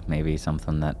cave, maybe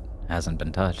something that hasn't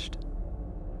been touched,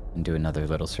 and do another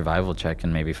little survival check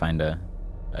and maybe find a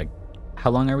how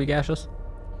long are we gaseous?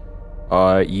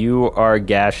 You are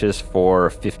gaseous for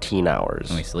 15 hours.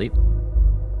 Can we sleep?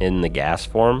 In the gas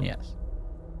form? Yes.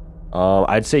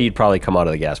 I'd say you'd probably come out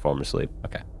of the gas form and sleep.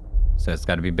 Okay. So it's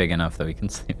got to be big enough that we can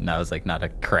sleep. No, it's like not a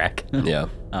crack. Yeah.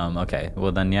 Okay.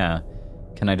 Well then, yeah.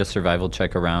 Can I just survival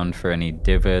check around for any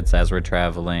divots as we're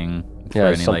traveling? For Yeah,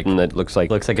 any, something that looks like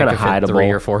it kind of could fit hideable.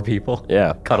 3 or 4 people.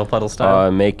 Yeah. Cuddle puddle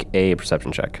style. Make a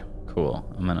perception check. Cool.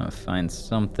 I'm gonna find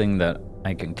something that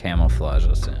I can camouflage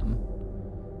us in.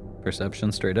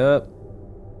 Perception straight up.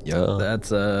 Yeah. That's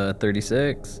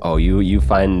 36. Oh, you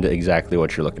find exactly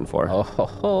what you're looking for. Oh ho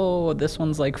ho! This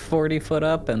one's like 40 foot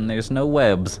up, and there's no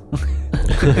webs.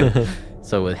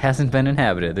 So it hasn't been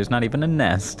inhabited. There's not even a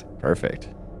nest. Perfect.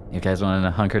 You guys want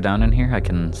to hunker down in here? I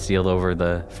can seal over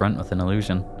the front with an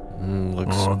illusion.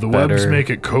 Looks The better. webs make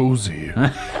it cozy.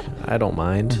 I don't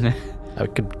mind. I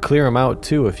could clear them out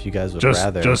too if you guys would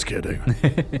rather. Just kidding.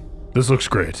 This looks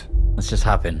great. Let's just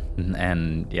hop in.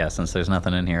 And yeah, since there's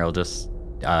nothing in here, I'll just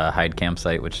hide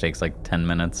campsite, which takes like 10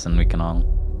 minutes, and we can all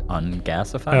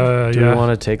ungasify. Do we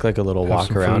want to take like a little Have walk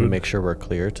some around food. and make sure we're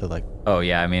clear to like? Oh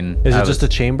yeah, I mean, Is I it just was- a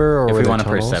chamber or if were we there want a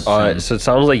tunnels? perception. So it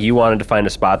sounds like you wanted to find a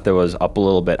spot that was up a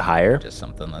little bit higher. just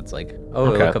something that's like, oh,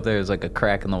 Okay. look up there, there's like a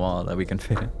crack in the wall that we can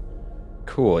fit in,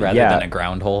 Cool. rather yeah. than a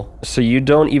ground hole. So you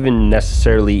don't even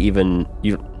necessarily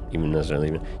you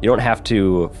don't have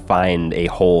to find a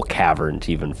whole cavern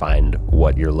to even find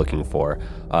what you're looking for.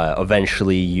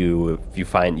 Eventually you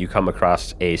come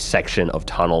across a section of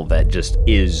tunnel that just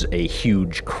is a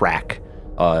huge crack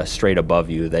straight above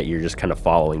you that you're just kind of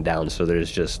following down. So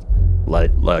there's just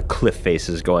like cliff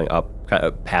faces going up kind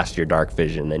of past your dark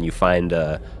vision, and you find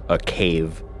a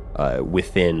cave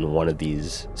within one of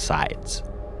these sides.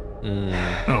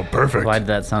 Oh, perfect. Why did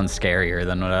that sound scarier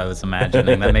than what I was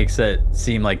imagining? That makes it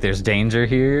seem like there's danger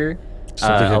here.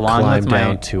 Something could along climb with my,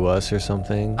 down to us or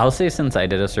something. I'll say since I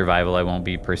did a survival, I won't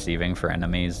be perceiving for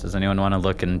enemies. Does anyone want to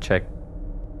look and check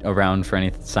around for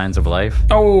any signs of life?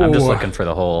 Oh. I'm just looking for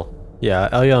the hole. Yeah,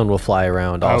 Elyon will fly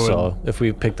around I also. If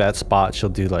we pick that spot, she'll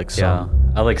do like Yeah,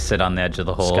 some. I'll like sit on the edge of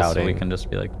the hole so we Scouting. can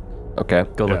just be like, Okay.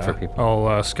 go look Yeah, for people.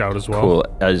 I'll scout as well.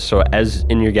 Cool. So as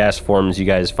in your gas forms, you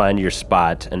guys find your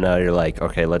spot, and now you're like,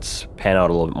 okay, let's pan out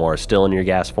a little bit more. Still in your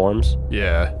gas forms.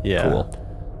 Yeah. Yeah. Cool.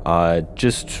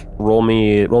 Just roll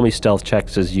me stealth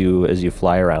checks as you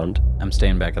fly around. I'm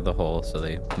staying back at the hole so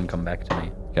they can come back to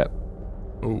me. Okay.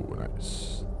 Oh,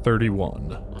 nice.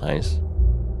 31. Nice.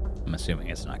 I'm assuming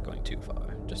it's not going too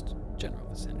far, just general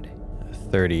vicinity.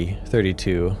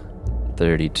 32.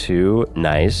 32.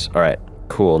 Nice. All right.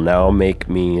 Cool. Now make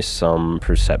me some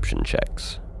perception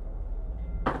checks.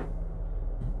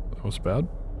 That was bad.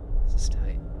 This is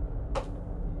tight.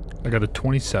 I got a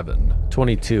 27.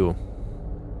 22.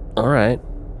 All right.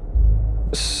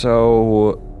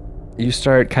 So you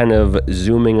start kind of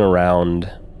zooming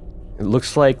around. It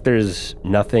looks like there's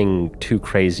nothing too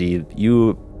crazy.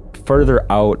 You further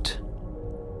out.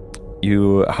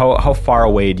 How far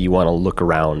away do you want to look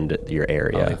around your I'll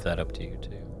area? leave that up to you too.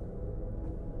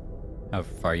 How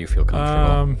far you feel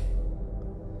comfortable.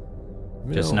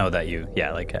 Just know that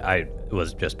I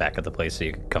was just back at the place so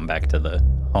you could come back to the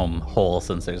home hole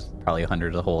since there's probably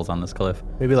hundreds of holes on this cliff.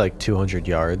 Maybe like 200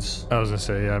 yards. I was gonna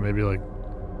say, yeah, maybe like,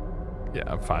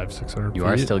 500-600 feet. You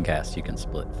are still gassed. You can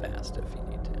split fast if you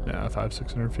need to. Yeah,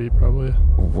 500-600 feet probably.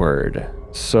 Word.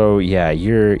 So yeah,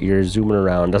 you're zooming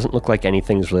around. Doesn't look like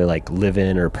anything's really like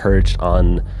living or perched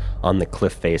on the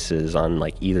cliff faces on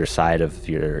like either side of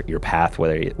your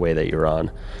pathway that you're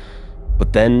on.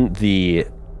 But then the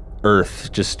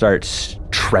earth just starts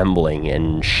trembling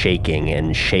and shaking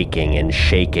and shaking and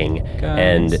shaking.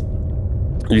 Guys.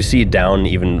 And you see down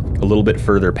even a little bit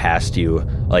further past you,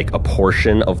 like a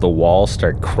portion of the wall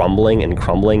start crumbling and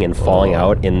falling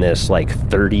out in this like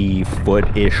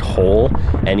 30-foot-ish hole.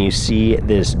 And you see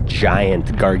this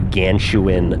giant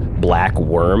gargantuan black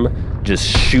worm just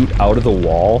shoot out of the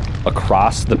wall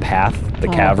across the path, the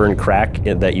cavern crack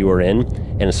that you were in,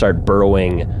 and start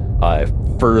burrowing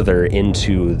further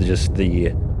into just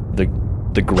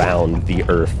the ground, the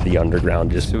earth, the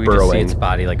underground, just So we just see burrowing. its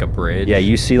body like a bridge. Yeah,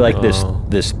 you see like this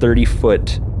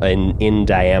 30-foot in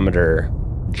diameter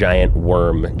giant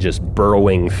worm just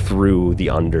burrowing through the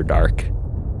Underdark.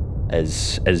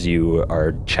 as you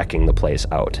are checking the place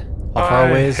out. How far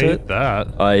away is I hate it? that.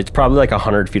 It's probably like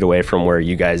 100 feet away from where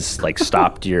you guys like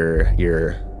stopped your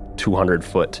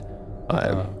 200-foot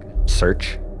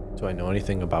search. Do I know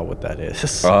anything about what that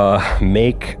is?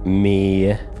 Make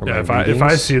me. For Yeah, my if I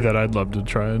readings? see that, I'd love to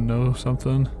try and know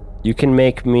something. You can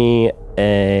make me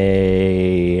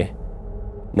a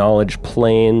knowledge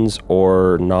planes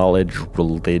or knowledge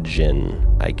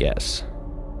religion, I guess.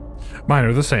 Mine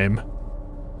are the same.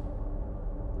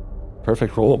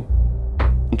 Perfect. Roll.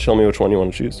 And tell me which one you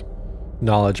want to choose.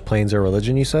 Knowledge, planes, or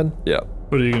religion, you said? Yeah.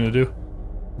 What are you gonna do?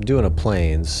 I'm doing a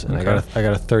planes, and Okay. I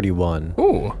got a 31.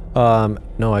 Ooh.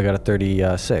 No, I got a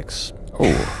 36. Oh,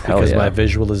 hell Because yeah. my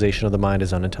visualization of the mind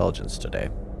is on intelligence today.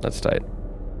 That's tight.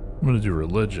 I'm gonna do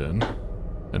religion,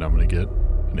 and I'm gonna get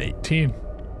an 18.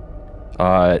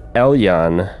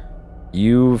 Elyon,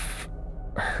 you've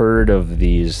heard of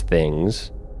these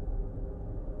things.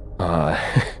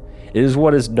 It is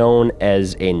what is known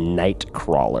as a night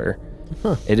crawler.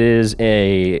 It is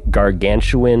a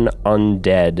gargantuan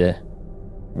undead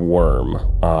worm.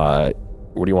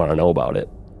 What do you want to know about it?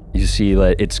 You see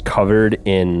that it's covered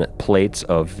in plates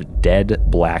of dead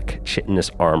black chitinous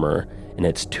armor, and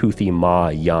its toothy maw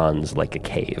yawns like a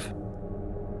cave.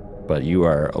 But you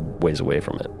are a ways away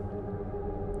from it.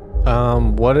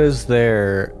 What is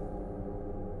their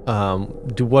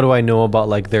what do I know about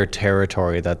like their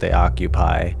territory that they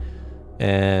occupy?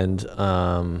 And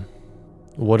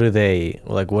what do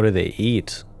they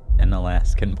eat? An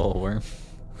Alaskan bullworm.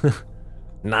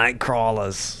 Night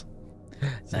crawlers.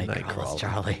 Night crawlers,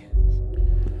 Charlie.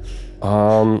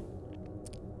 I'll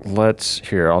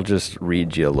just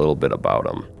read you a little bit about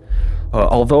them.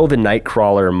 Although the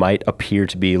Nightcrawler might appear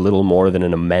to be little more than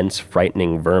an immense,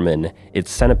 frightening vermin,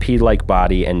 its centipede-like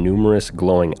body and numerous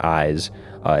glowing eyes,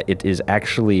 it is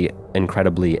actually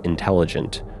incredibly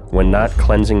intelligent. When not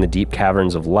cleansing the deep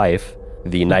caverns of life,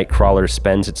 the Nightcrawler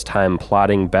spends its time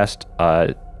plotting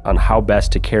on how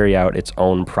best to carry out its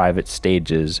own private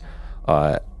stages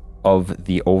of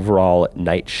the overall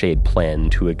Nightshade plan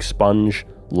to expunge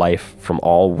life from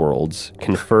all worlds,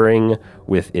 conferring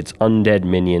with its undead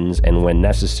minions, and when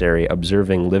necessary,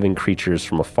 observing living creatures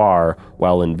from afar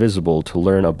while invisible to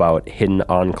learn about hidden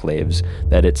enclaves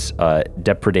that its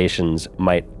depredations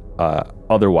might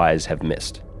otherwise have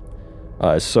missed.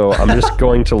 So I'm just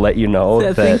going to let you know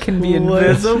that thing can be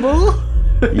invisible?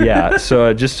 yeah,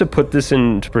 so just to put this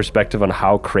into perspective on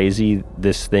how crazy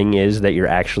this thing is that you're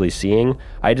actually seeing,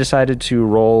 I decided to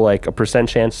roll like a %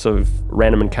 chance of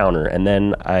random encounter, and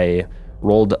then I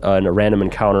rolled a random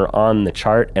encounter on the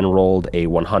chart and rolled a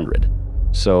 100.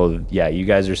 So yeah, you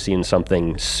guys are seeing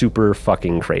something super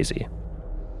fucking crazy.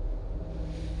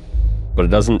 But it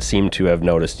doesn't seem to have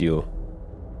noticed you.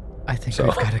 I think So-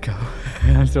 we've got to go.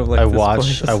 I don't like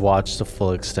this place. I watched the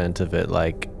full extent of it.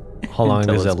 Like, how long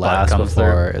Until does its it butt last comes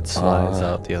before it slides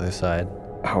Uh, out the other side?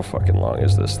 How fucking long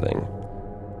is this thing?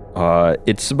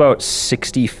 It's about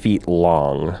 60 feet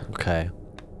long. Okay.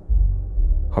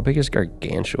 How big is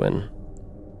gargantuan?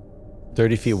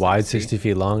 30 feet wide, 60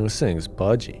 feet long. This thing's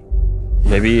budgy.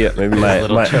 Maybe my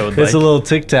little chode, It's a like, little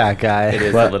tic tac guy. it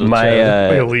is my, a little my chode.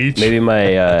 Like a leech. maybe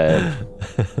my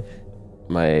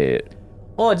my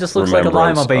Oh, it just looks like a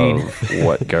lima remembrance bean. of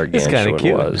what gargantuan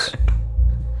cute. was.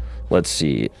 Let's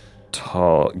see.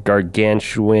 Tall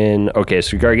gargantuan. Okay,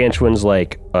 so gargantuan's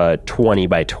like 20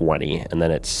 by 20, and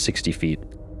then it's 60 feet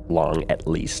long at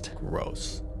least.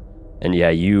 Gross. And yeah,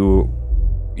 you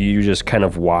just kind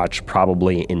of watch,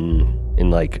 probably in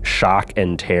like shock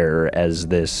and terror, as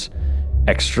this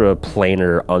extra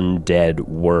planar undead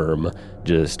worm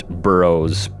just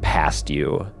burrows past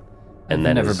you, and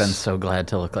then I've never is- been so glad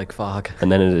to look like fog.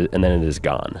 and then it is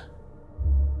gone.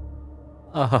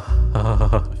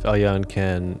 If Elyon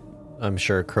can, I'm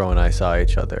sure Crow and I saw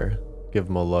each other. Give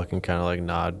him a look and kind of like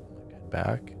nod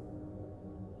back.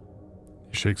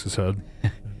 He shakes his head.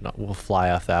 No, we'll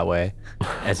fly off that way.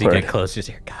 As you get close, you just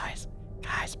hear, guys,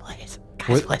 please.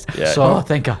 Guys, please. Yeah. So- Oh,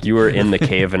 thank God. You were in the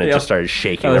cave, and it Yeah. just started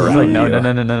shaking I was around like,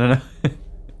 you. no.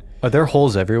 Are there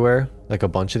holes everywhere? Like a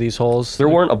bunch of these holes? There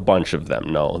weren't a bunch of them.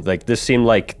 No, like this seemed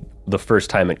like the first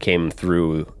time it came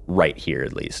through right here,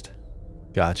 at least.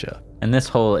 Gotcha. And this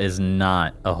hole is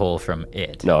not a hole from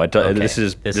it. No, it. Okay. This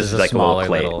is a like smaller a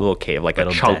little cave, like a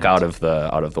little chunk dent. out of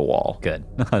the wall. Good.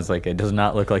 I was like, it does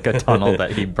not look like a tunnel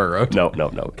that he burrowed. No.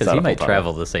 Because he might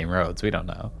travel the same roads. We don't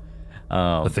know.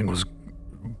 The thing was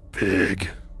big.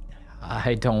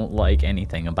 I don't like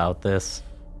anything about this.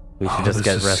 We should Oh, just this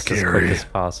get is rest as scary. quick as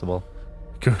possible.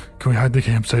 Can we hide the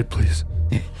campsite, please?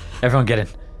 Everyone get in.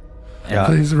 Yeah.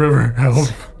 Please, River, help.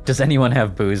 Does anyone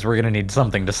have booze? We're gonna need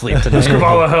something to sleep tonight.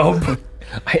 Escrivala, help!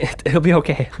 It'll be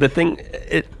okay. The thing,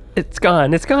 it's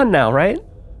gone. It's gone now, right?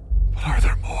 But are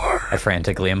there more? I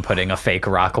frantically am putting a fake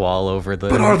rock wall over the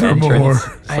But are there entrance. more?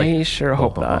 I sure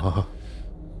hope not.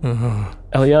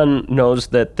 Elyon knows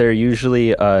that they're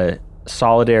usually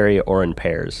solitary or in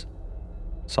pairs.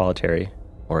 Solitary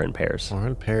or in pairs. Or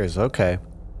in pairs, okay.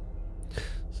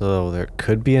 So there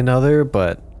could be another,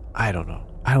 but I don't know.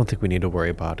 I don't think we need to worry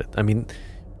about it. I mean,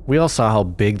 we all saw how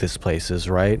big this place is,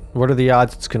 right? What are the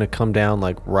odds it's going to come down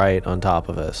like right on top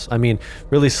of us? I mean,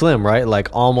 really slim, right? Like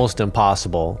almost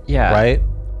impossible. Yeah. Right?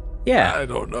 Yeah. I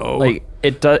don't know. Like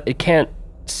it can't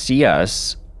see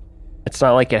us. It's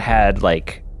not like it had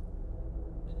like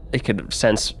it could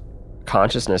sense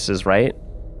consciousnesses, right?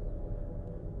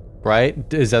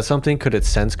 Right? Is that something? Could it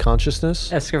sense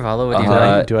consciousness? Escrivala, what do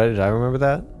you Did I remember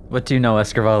that? What do you know,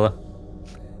 Escrivala?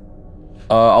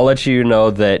 I'll let you know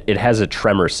that it has a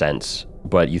tremor sense,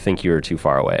 but you think you're too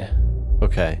far away.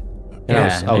 Okay. And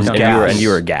Yeah, I was and gassed. you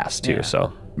were gassed too, Yeah.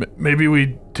 so Maybe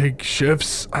we take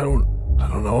shifts? I don't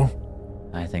know.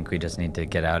 I think we just need to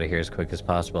get out of here as quick as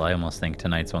possible. I almost think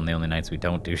tonight's one of the only nights we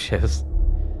don't do shifts.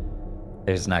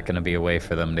 There's not going to be a way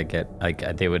for them to get,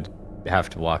 like, they would have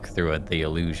to walk through the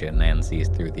illusion and see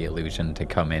through the illusion to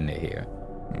come into here.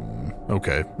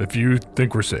 Okay, if you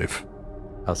think we're safe.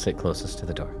 I'll sit closest to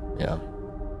the door. yeah.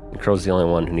 And Crow's the only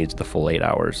one who needs the full 8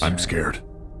 hours. I'm scared.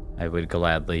 I would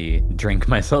gladly drink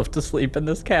myself to sleep in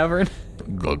this cavern.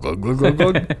 Glug, glug, glug, glug,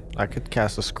 glug. I could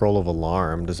cast a scroll of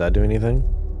alarm. Does that do anything?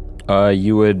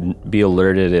 You would be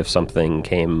alerted if something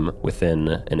came within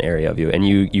an area of you. And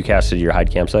you casted your hide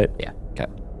campsite? Yeah. Okay.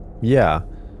 Yeah.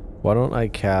 Why don't I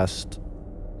cast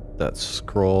that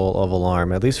scroll of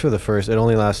alarm? At least for the first, it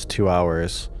only lasts 2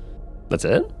 hours. That's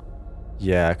it?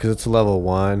 Yeah, because it's level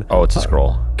 1. Oh, it's a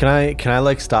scroll. Can I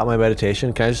like stop my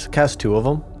meditation? Can I just cast 2 of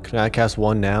them? Can I cast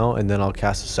one now and then I'll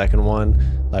cast the second one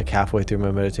like halfway through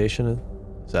my meditation?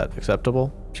 Is that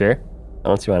acceptable? Sure. I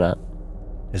don't see why not.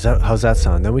 How's that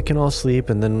sound? Then we can all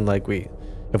sleep and then like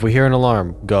if we hear an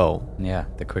alarm, go. Yeah,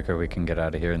 the quicker we can get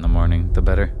out of here in the morning, the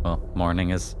better. Well,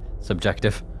 morning is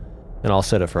subjective. And I'll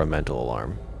set it for a mental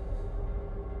alarm.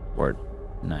 Word.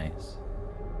 Nice.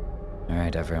 All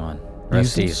right, everyone.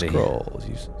 Rest Using easy.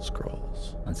 Using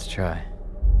scrolls. Let's try.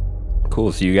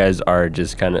 Cool. So you guys are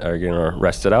just kind of gonna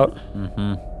rest it out?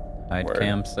 Hide Word.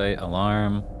 campsite,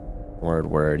 alarm.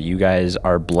 Word. You guys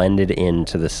are blended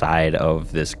into the side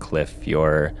of this cliff.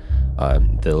 Your the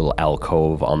little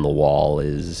alcove on the wall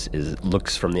is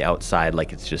looks from the outside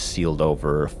like it's just sealed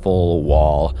over, full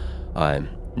wall.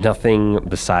 Nothing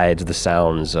besides the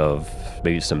sounds of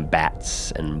maybe some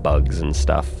bats and bugs and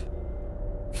stuff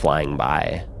flying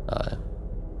by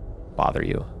bother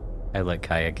you. I let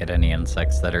Kaya get any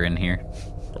insects that are in here.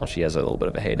 Well, she has a little bit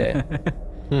of a heyday.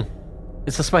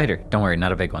 It's a spider. Don't worry,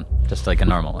 not a big one. Just like a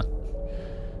normal one.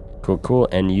 Cool.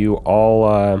 And you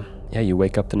all, you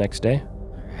wake up the next day.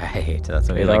 Right, that's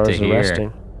what we 8 like hours to of hear.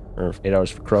 resting. Or 8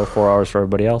 hours for Crow, 4 hours for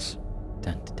everybody else.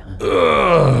 Dun, dun, dun.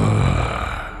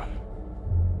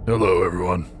 Hello,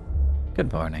 everyone.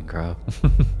 Good morning, Crow.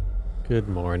 Good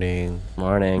morning.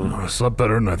 Morning. I slept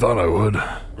better than I thought I would.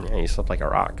 Yeah, you slept like a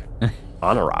rock.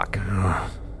 On a rock.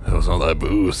 That was all that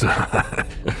booze. The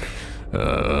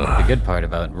good part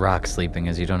about rock sleeping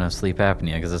is you don't have sleep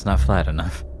apnea because it's not flat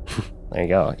enough. There you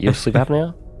go. You have sleep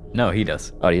apnea? No, he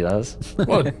does. Oh, he does?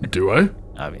 What? Do I?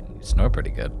 I mean, you snore pretty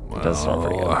good. It does sound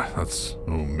pretty good.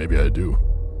 Maybe I do.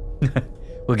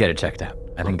 We'll get it checked out.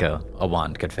 I think a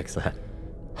wand could fix that.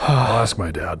 I'll ask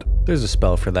my dad. There's a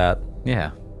spell for that.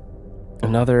 Yeah.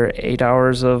 Another 8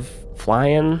 hours of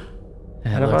flying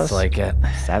ahead It of looks us? like it.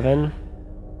 7?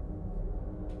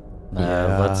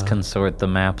 Let's consort the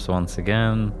maps once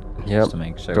again. Yep. Just to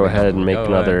make sure. Go we know ahead and where make we're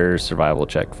going. another survival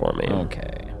check for me.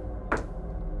 Okay.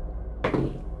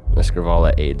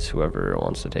 Escrivala aids whoever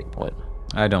wants to take point.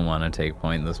 I don't want to take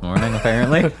point this morning,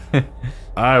 apparently.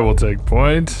 I will take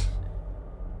point.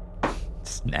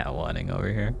 Snap wanting over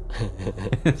here.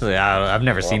 So, yeah, I've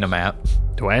never seen a map.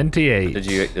 28.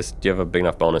 Do you have a big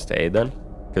enough bonus to aid then?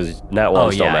 Because nat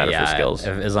ones don't matter for skills.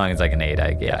 As long as I can aid,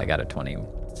 I got a 20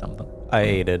 something. I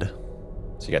aided.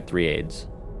 So you got 3 aids.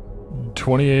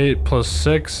 28 plus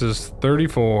 6 is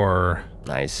 34.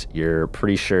 Nice. You're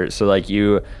pretty sure. So like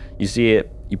you see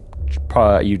it. You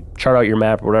chart out your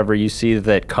map or whatever. You see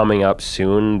that coming up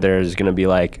soon. There's gonna be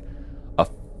like a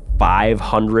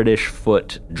 500-ish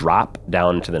foot drop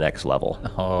down to the next level.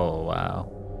 Oh,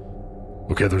 wow.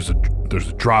 Okay, there's a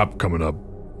drop coming up,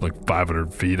 like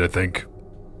 500 feet, I think.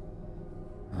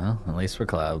 Well, at least we're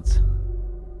clouds.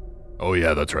 Oh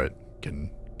yeah, that's right.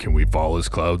 Can we fall as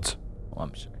clouds? Well,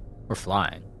 I'm sure. We're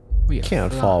flying. You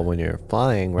can't fall when you're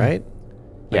flying, right?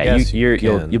 Yeah, guess you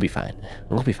you'll can. be fine.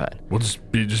 We'll be fine. Well,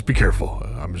 just be careful.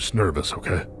 I'm just nervous,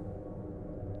 okay?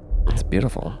 It's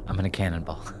beautiful. I'm gonna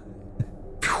cannonball.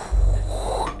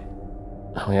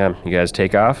 Oh yeah, you guys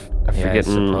take off after Yeah, I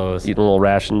getting suppose. eating little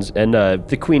rations, and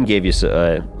the queen gave you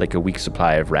like a week's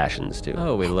supply of rations too.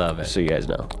 Oh, we love it. So you guys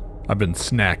know. I've been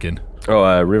snacking.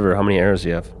 Oh, River, how many arrows do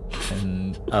you have?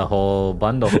 And a whole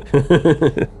bundle.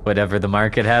 Whatever the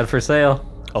market had for sale.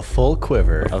 A full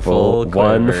quiver. A full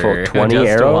one quiver. for 20 Just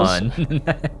arrows? one.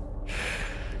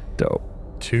 Dope.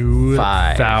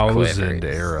 2,000 quivers.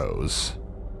 arrows.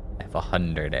 I have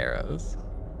 100 arrows.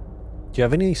 Do you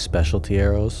have any specialty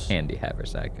arrows? Handy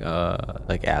haversack.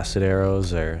 Like acid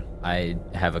arrows or... I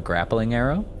have a grappling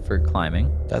arrow for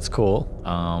climbing. That's cool.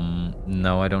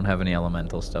 No, I don't have any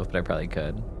elemental stuff, but I probably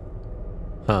could.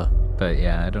 Huh. But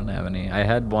yeah, I don't have any. I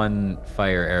had one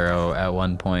fire arrow at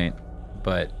one point,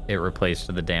 but it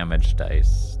replaced the damage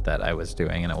dice that I was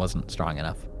doing, and it wasn't strong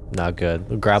enough. Not good.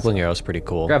 The grappling arrow's pretty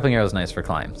cool. Grappling arrow is nice for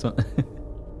climb. So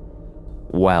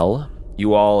Well,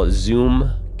 you all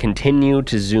continue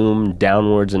to zoom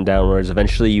downwards and downwards.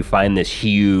 Eventually you find this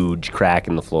huge crack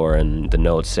in the floor, and the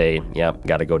notes say, yep,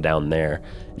 gotta go down there.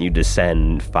 You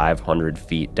descend 500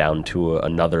 feet down to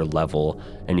another level,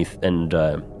 and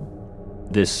the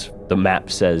map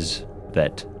says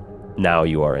that now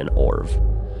you are in Orv.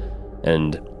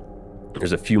 And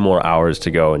there's a few more hours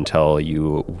to go until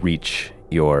you reach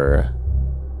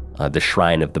the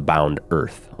Shrine of the Bound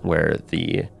Earth, where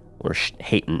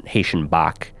Haitian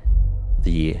Bach,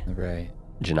 the right.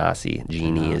 Genasi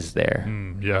genie, is there.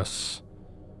 Yes.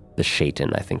 The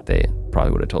Shaitan, I think they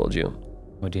probably would have told you.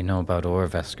 What do you know about Orv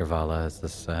Escarvala? Is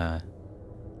this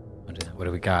what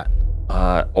do we got?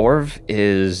 Orv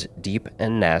is deep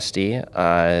and nasty.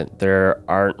 There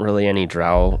aren't really any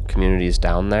drow communities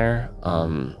down there.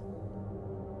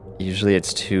 Usually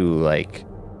it's too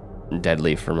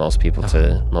deadly for most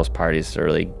parties to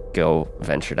really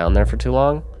venture down there for too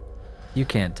long. You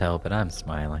can't tell, but I'm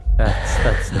smiling.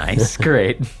 That's nice.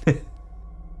 Great.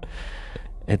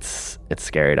 It's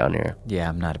scary down here. Yeah,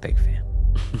 I'm not a big fan.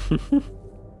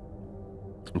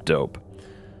 Dope.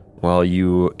 Well,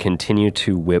 you continue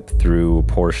to whip through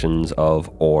portions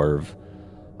of Orv,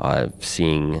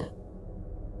 seeing,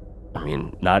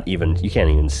 you can't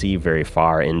even see very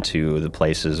far into the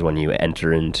places when you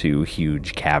enter into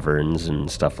huge caverns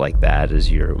and stuff like that as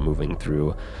you're moving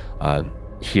through.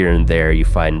 Here and there you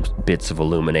find bits of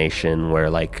illumination where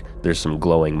there's some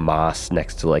glowing moss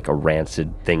next to a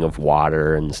rancid thing of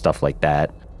water and stuff like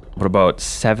that. But about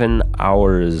 7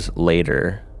 hours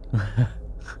later,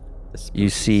 you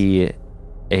see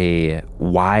a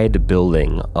wide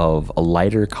building of a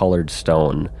lighter colored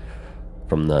stone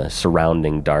from the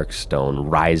surrounding dark stone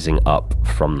rising up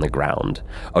from the ground.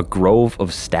 A grove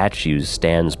of statues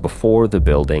stands before the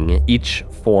building, each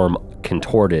form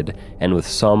contorted and with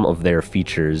some of their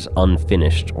features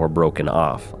unfinished or broken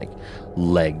off, like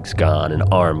legs gone, an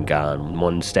arm gone.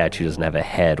 One statue doesn't have a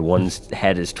head. One's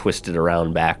head is twisted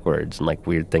around backwards and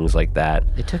weird things like that.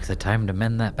 It took the time to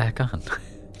mend that back on.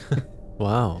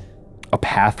 Wow. A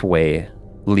pathway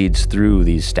leads through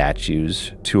these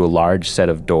statues to a large set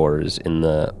of doors in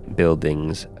the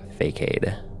building's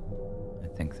facade. I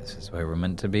think this is where we're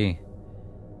meant to be.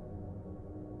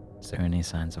 Is there any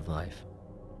signs of life?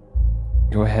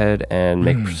 Go ahead and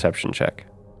make a perception check.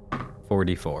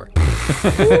 44.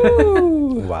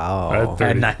 Wow. I had I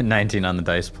 30. had 19 on the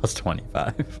dice plus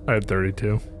 25. I had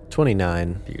 32.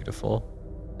 29. Beautiful.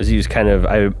 As you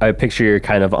I picture you're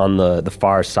kind of on the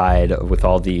far side with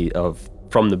all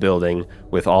from the building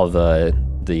with all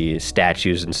the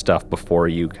statues and stuff before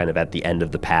you, kind of at the end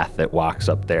of the path that walks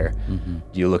up there. Mm-hmm.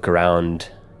 You look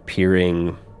around,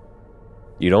 peering.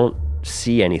 You don't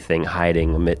see anything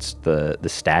hiding amidst the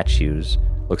statues.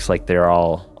 Looks like they're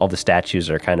all the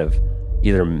statues are kind of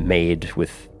either made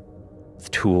with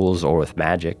tools or with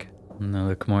magic. No,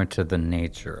 look more to the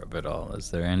nature of it all.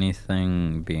 Is there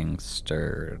anything being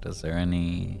stirred? Is there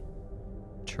any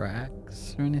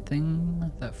tracks or anything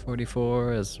of that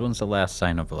 44? When's the last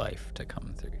sign of life to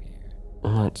come through here?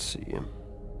 Let's see.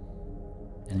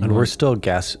 And we're still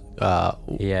gaseous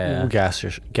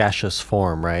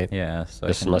form, right? Yeah. So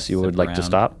Just unless you would like to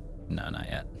stop? No, not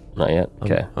yet. Not yet?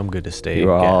 Okay. I'm good to stay.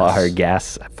 You all are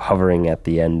gas hovering at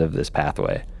the end of this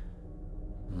pathway.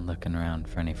 I'm looking around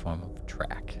for any form of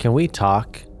track. Can we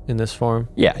talk in this form?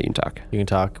 Yeah, you can talk. You can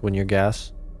talk when you're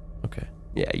gas? Okay.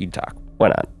 Yeah, you can talk. Why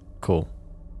not? Cool.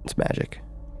 It's magic.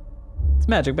 It's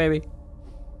magic, baby.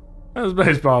 That's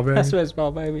baseball, baby. That's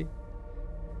baseball, baby.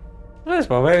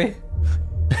 Baseball, baby.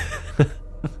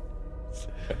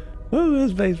 Oh,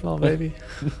 that's baseball, baby.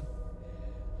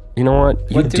 You know what?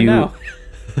 You What do now?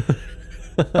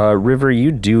 River,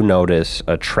 you do notice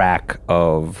a track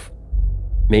of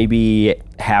maybe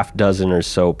half dozen or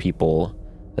so people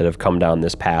that have come down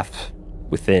this path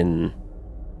within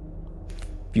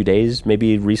a few days,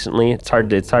 maybe recently. It's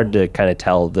hard to kind of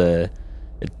tell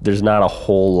there's not a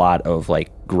whole lot of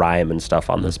like grime and stuff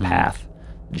on this path.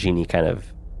 Genie kind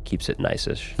of keeps it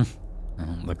nice-ish.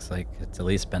 Looks like it's at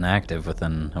least been active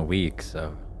within a week,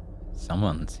 so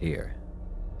someone's here.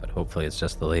 But hopefully it's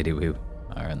just the lady we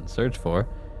are in search for.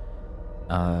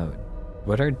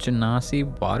 What are Genasi?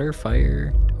 Water,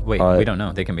 fire? Wait, we don't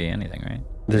know. They can be anything, right?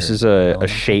 This is a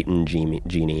Shaitan genie.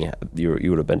 You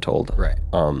would have been told. Right.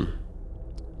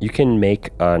 You can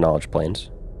make knowledge planes.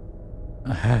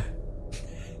 Let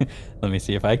me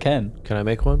see if I can. Can I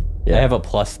make one? Yeah. I have a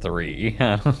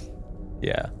 +3.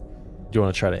 Yeah. Do you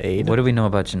want to try to aid? What do we know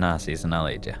about Genasis? And I'll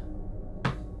aid you.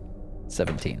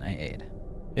 17, I aid.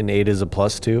 An aid is a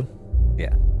 +2.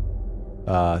 Yeah.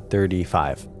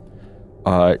 35.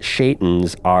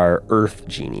 Shaitans are earth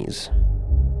genies.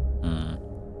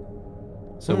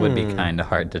 So it would be kind of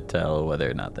hard to tell whether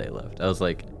or not they left. I was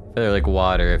like, if they're like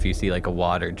water, if you see like a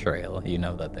water trail, you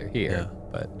know that they're here. Yeah.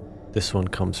 But This one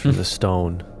comes from the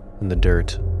stone and the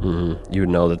dirt. You would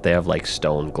know that they have like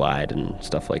stone glide and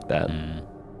stuff like that.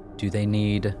 do they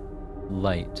need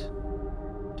light?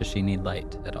 Does she need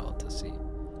light at all to see?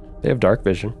 They have dark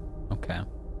vision. Okay.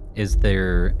 Is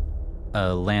there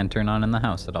a lantern on in the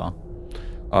house at all?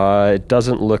 It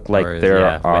doesn't look like Or is- there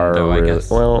yeah, are. window, I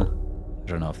guess. Well, I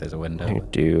don't know if there's a window. you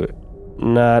but- do.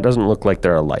 Nah, it doesn't look like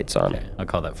there are lights on. Okay, I'll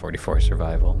call that 44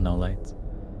 survival. No lights.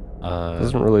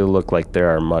 Doesn't really look like there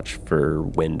are much for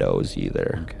windows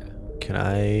either.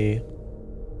 Okay.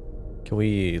 Can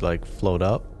we like float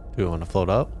up? Do we want to float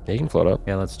up? Yeah, you can float up.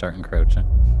 Yeah, let's start encroaching.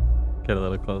 Get a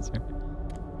little closer.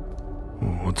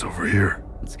 What's over here?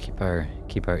 Let's keep our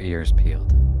ears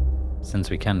peeled. Since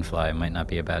we can fly, it might not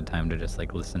be a bad time to just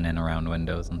like listen in around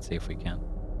windows and see if we can.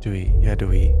 Do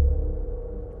we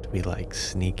like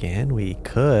sneak in? We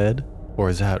could. Or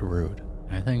is that rude?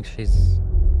 I think she's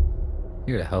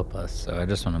here to help us, so I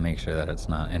just want to make sure that it's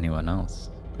not anyone else.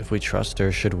 If we trust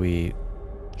her, should we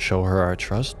show her our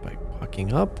trust by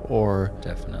walking up, or...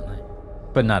 Definitely.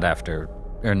 But not after,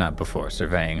 or not before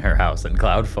surveying her house in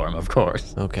cloud form, of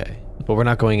course. Okay. But we're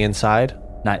not going inside?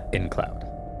 Not in cloud.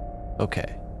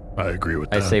 Okay. I agree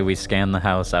with I that. say we scan the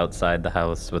house outside the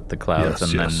house with the clouds Yes,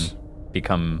 and yes. then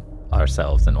become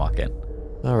ourselves and walk in.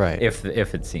 All right. If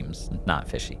it seems not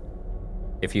fishy.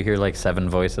 If you hear like 7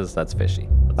 voices, that's fishy.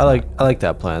 I like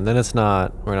that plan. Then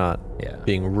we're not Yeah.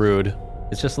 being rude.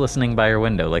 It's just listening by your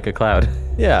window like a cloud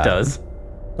Yeah. does.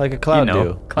 Like a cloud you know,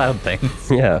 do. cloud things.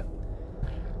 Yeah.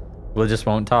 We just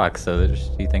won't talk so that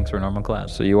she thinks we're normal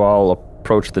clouds. So you all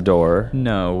approach the door.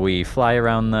 No, we fly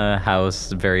around the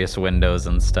house, various windows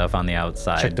and stuff on the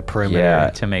outside. Check the perimeter. Yeah.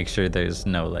 to make sure there's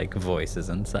no like voices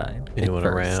inside. Anyone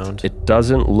first. around? It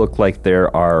doesn't look like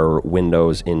there are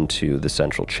windows into the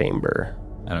central chamber.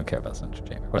 I don't care about central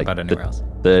chamber. What Like, about anywhere else?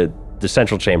 The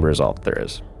central chamber is all that there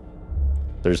is.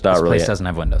 There's not This really. place doesn't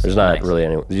have windows. There's not Nice. really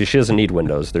any. She doesn't need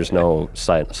windows. There's no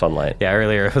sunlight. Yeah,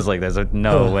 earlier it was like there's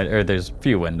there's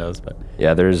few windows, but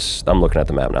Yeah, there's. I'm looking at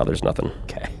the map now. There's nothing.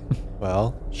 okay.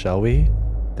 Well, shall we?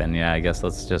 Then yeah, I guess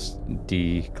let's just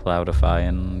decloudify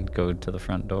and go to the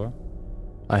front door.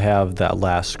 I have that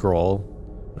last scroll.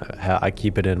 I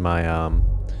keep it in my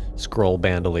scroll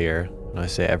bandolier, and I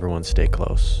say, everyone stay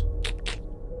close.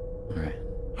 All right.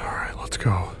 All right, let's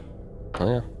go. Oh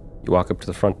yeah. You walk up to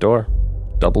the front door.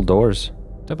 Double doors.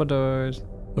 Double doors.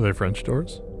 Are they French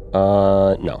doors?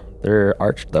 No, they're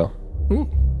arched though.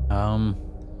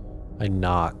 I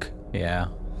knock. Yeah.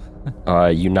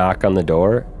 You knock on the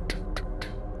door.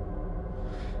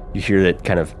 You hear that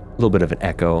kind of a little bit of an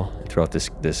echo throughout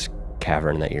this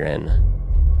cavern that you're in.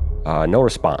 No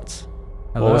response.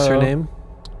 What was her Hello? name?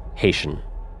 Haitian.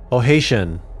 Oh,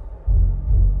 Haitian.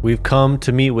 We've come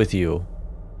to meet with you.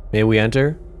 May we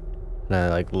enter? And I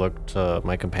like look to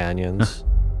my companions.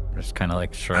 Just kind of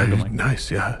like shrug. I'm like,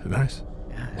 Nice, yeah, nice.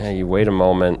 Yeah, you wait a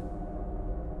moment.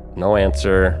 No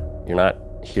answer. You're not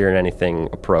hearing anything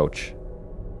approach.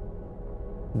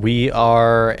 We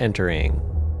are entering.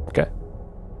 Okay.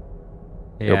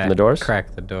 yeah, open the doors?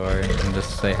 Crack the door and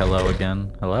just say hello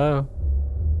again. Hello.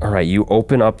 All right, you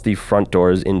open up the front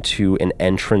doors into an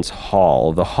entrance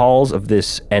hall. The walls of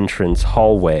this entrance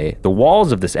hallway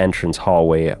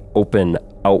open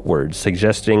outwards,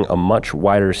 suggesting a much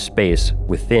wider space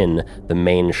within the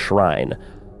main shrine.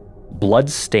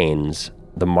 Blood stains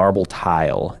the marble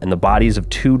tile, and the bodies of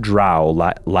 2 drow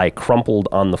lie crumpled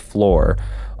on the floor,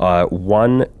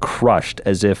 one crushed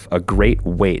as if a great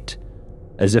weight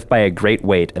as if by a great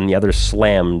weight, and the other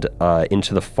slammed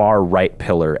into the far right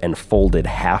pillar and folded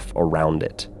half around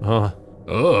it. Ugh.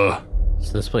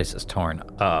 So this place is torn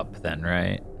up then,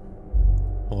 right?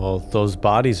 Well, those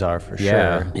bodies are for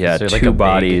Yeah. sure. Yeah, Is there, two a big-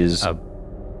 bodies,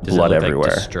 does blood it look everywhere.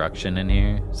 Like destruction in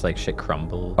here. It's like shit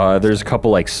crumbled. There's a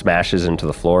couple like smashes into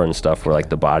the floor and stuff where like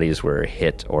the bodies were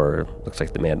hit, or looks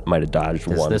like the man might have dodged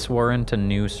Does one. this warrant a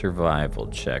new survival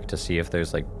check to see if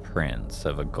there's like prints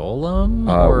of a golem?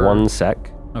 Or... 1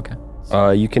 sec. Okay.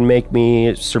 You can make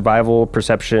me survival,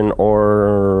 perception,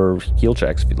 or heal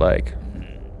checks if you'd like.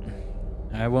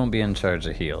 I won't be in charge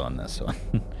of heal on this one.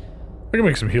 I can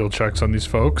make some heal checks on these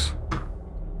folks.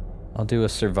 I'll do a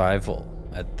survival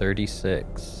at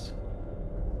 36.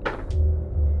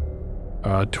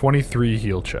 23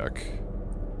 heal check.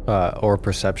 Or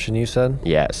perception, you said?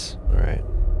 Yes. All right.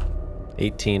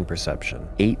 18 perception.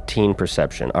 18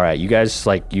 perception. All right, you guys,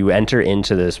 like, you enter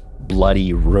into this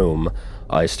bloody room.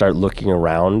 Start looking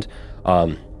around.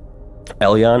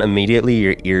 Elyon, immediately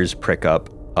your ears prick up.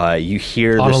 You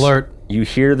hear On alert. You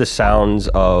hear the sounds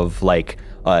of like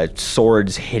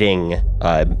swords hitting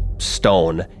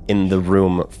stone in the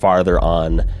room farther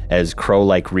on as Crow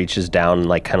like reaches down and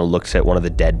like kind of looks at one of the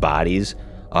dead bodies.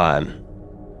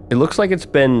 It looks like it's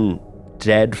been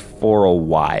dead for a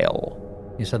while.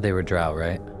 You said they were drow,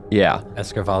 right? Yeah.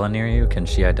 Escarvala near you? Can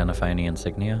she identify any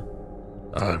insignia?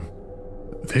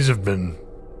 These have been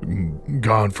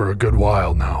gone for a good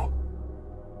while now.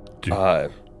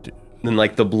 And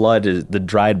like the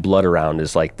dried blood around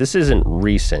is like, this isn't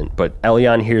recent, but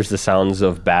Elyon hears the sounds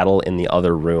of battle in the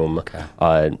other room.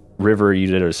 Okay. River, you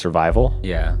did a survival.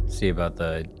 Yeah. See about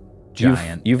the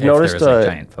giant. You've if noticed there was,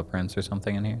 like, giant footprints or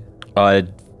something in here.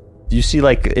 You see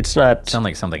like, it's not, Sound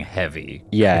like something heavy.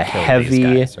 yeah, could kill heavy. these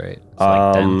guys, right? It's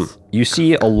like dense. You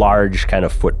see a large kind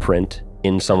of footprint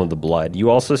in some of the blood. You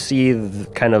also see the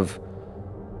kind of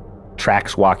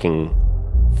tracks walking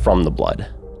from the blood.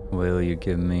 Will you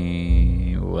give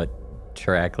me what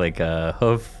track? Like a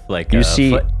hoof? Like You a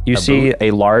see foot? you A see boot?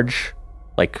 a large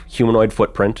like humanoid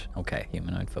footprint, Okay,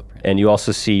 humanoid footprint. and you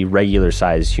also see regular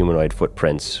sized humanoid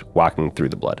footprints walking through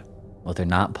the blood. Well, they're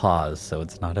not paws, so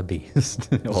it's not a beast.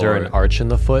 Is there an arch in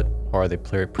the foot, or are they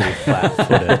pretty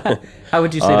flat-footed? How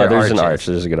would you say they're There's arches? an arch.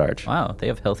 There's a good arch. Wow, they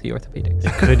have healthy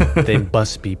orthopedics. They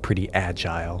must be pretty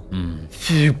agile.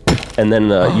 And then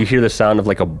you hear the sound of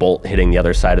like a bolt hitting the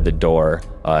other side of the door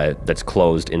that's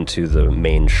closed into the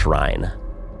main shrine.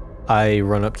 I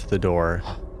run up to the door,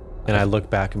 and I look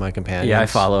back at my companions. Yeah, I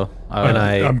follow. And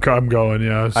I'm going,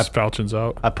 yeah. Falchion's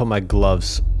out. I put my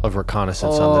gloves of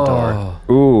reconnaissance on the door.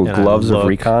 Ooh, And I gloves of look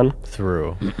recon.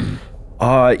 Through.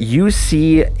 You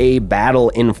see a battle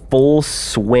in full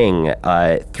swing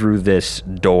through this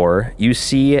door. You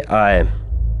see, here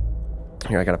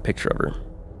I got a picture of her.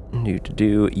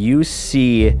 You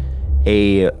see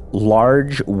a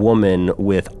large woman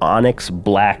with onyx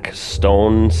black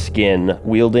stone skin,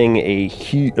 wielding a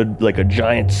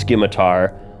giant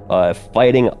scimitar,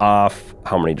 fighting off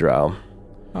how many drow?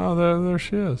 Oh, there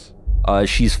she is.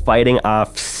 She's fighting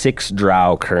off 6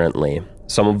 drow currently.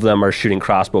 Some of them are shooting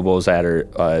crossbow bows at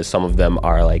her. Some of them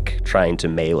are like trying to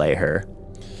melee her.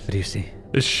 What do you see?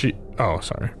 Is she... Oh,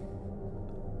 sorry.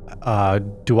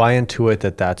 Do I intuit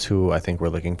that that's who I think we're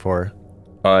looking for?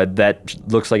 That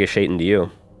looks like a Shaitan to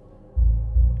you.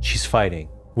 She's fighting.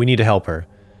 We need to help her.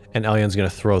 And Elyon's going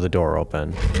to throw the door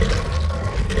open.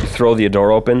 You throw the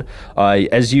door open.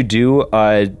 As you do,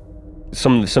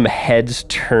 some heads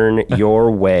turn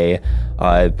your way,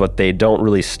 but they don't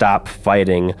really stop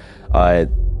fighting.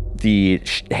 The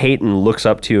Hayton looks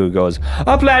up to you and goes,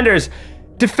 "Uplanders,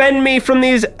 defend me from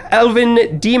these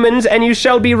elven demons, and you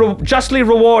shall be justly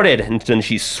rewarded." And then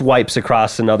she swipes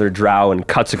across another drow and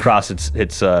cuts across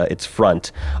its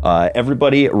front.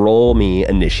 Everybody, roll me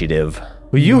initiative.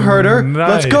 Well, you heard her.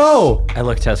 Let's Nice. go. I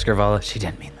looked to Escarvala. She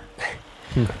didn't mean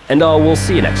that. And we'll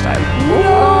see you next time.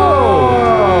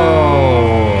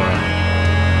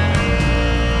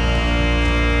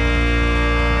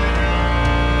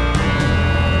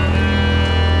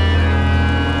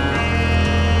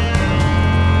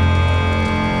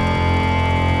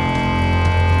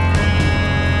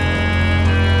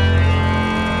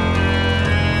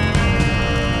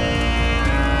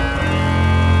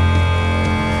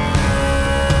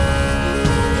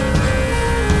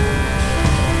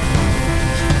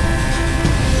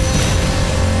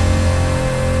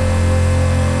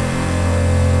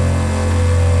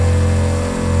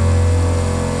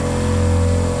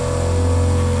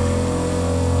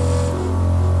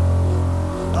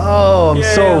 Oh, I'm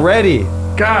so ready.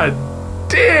 God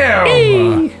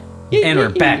damn! And we're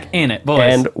back in it,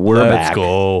 boys. And we're Let's back.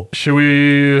 go. Should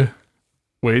we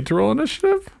wait to roll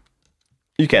initiative?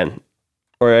 You can.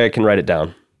 Or I can write it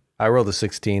down. I rolled a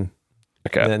 16.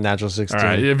 Okay. Natural 16. All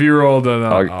right, if you rolled an...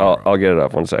 I'll get it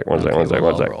up. One sec. I'll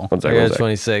roll. I got a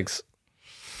 26.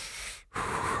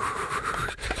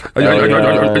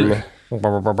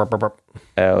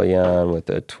 Elion with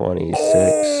a 26.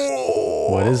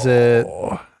 What is it?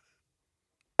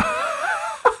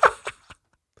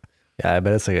 Yeah, I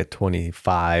bet it's like a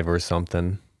 25 or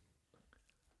something.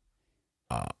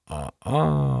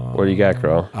 What do you got,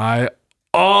 Crow? I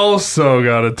also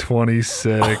got a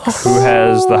 26. Who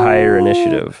has the higher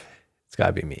initiative? It's got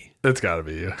to be me. It's got to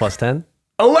be you. Plus 10?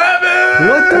 11!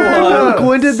 What the fuck?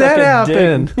 When did that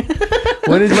happen?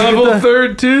 When did you Level get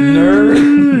 13!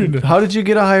 Nerd. How did you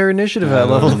get a higher initiative at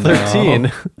level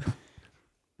 13?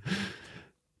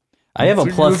 I have a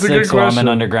plus that's a good 6 while I'm in question.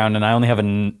 underground, and I only have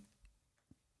a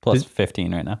plus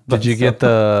 15 right now. Did you get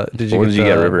the... What did you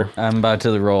get, River? I'm about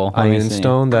to roll. Let me Iron see.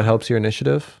 Stone that helps your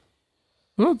initiative?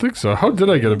 I don't think so. How did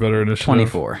I get a better initiative?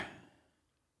 24.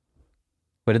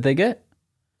 What did they get?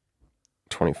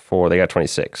 24. They got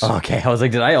 26. Okay, I was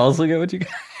like, did I also get what you got?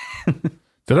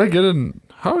 Did I get an...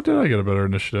 How did I get a better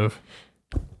initiative?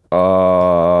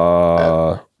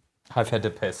 I've had to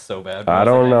piss so bad. I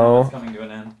don't know. It's coming to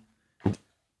an end.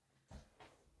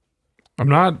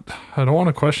 I don't want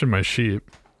to question my sheep.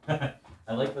 I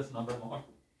like this number more.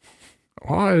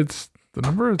 Well, it's the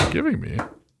number it's giving me.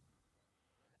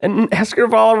 And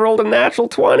Escarval rolled a natural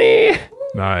 20.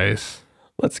 Nice.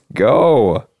 Let's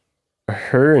go.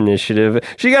 Her initiative.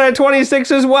 She got a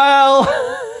 26 as well.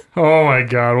 Oh my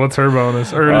god, what's her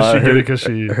bonus? Or does she get it because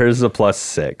she... Hers is a plus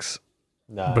 6.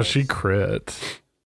 But she crit.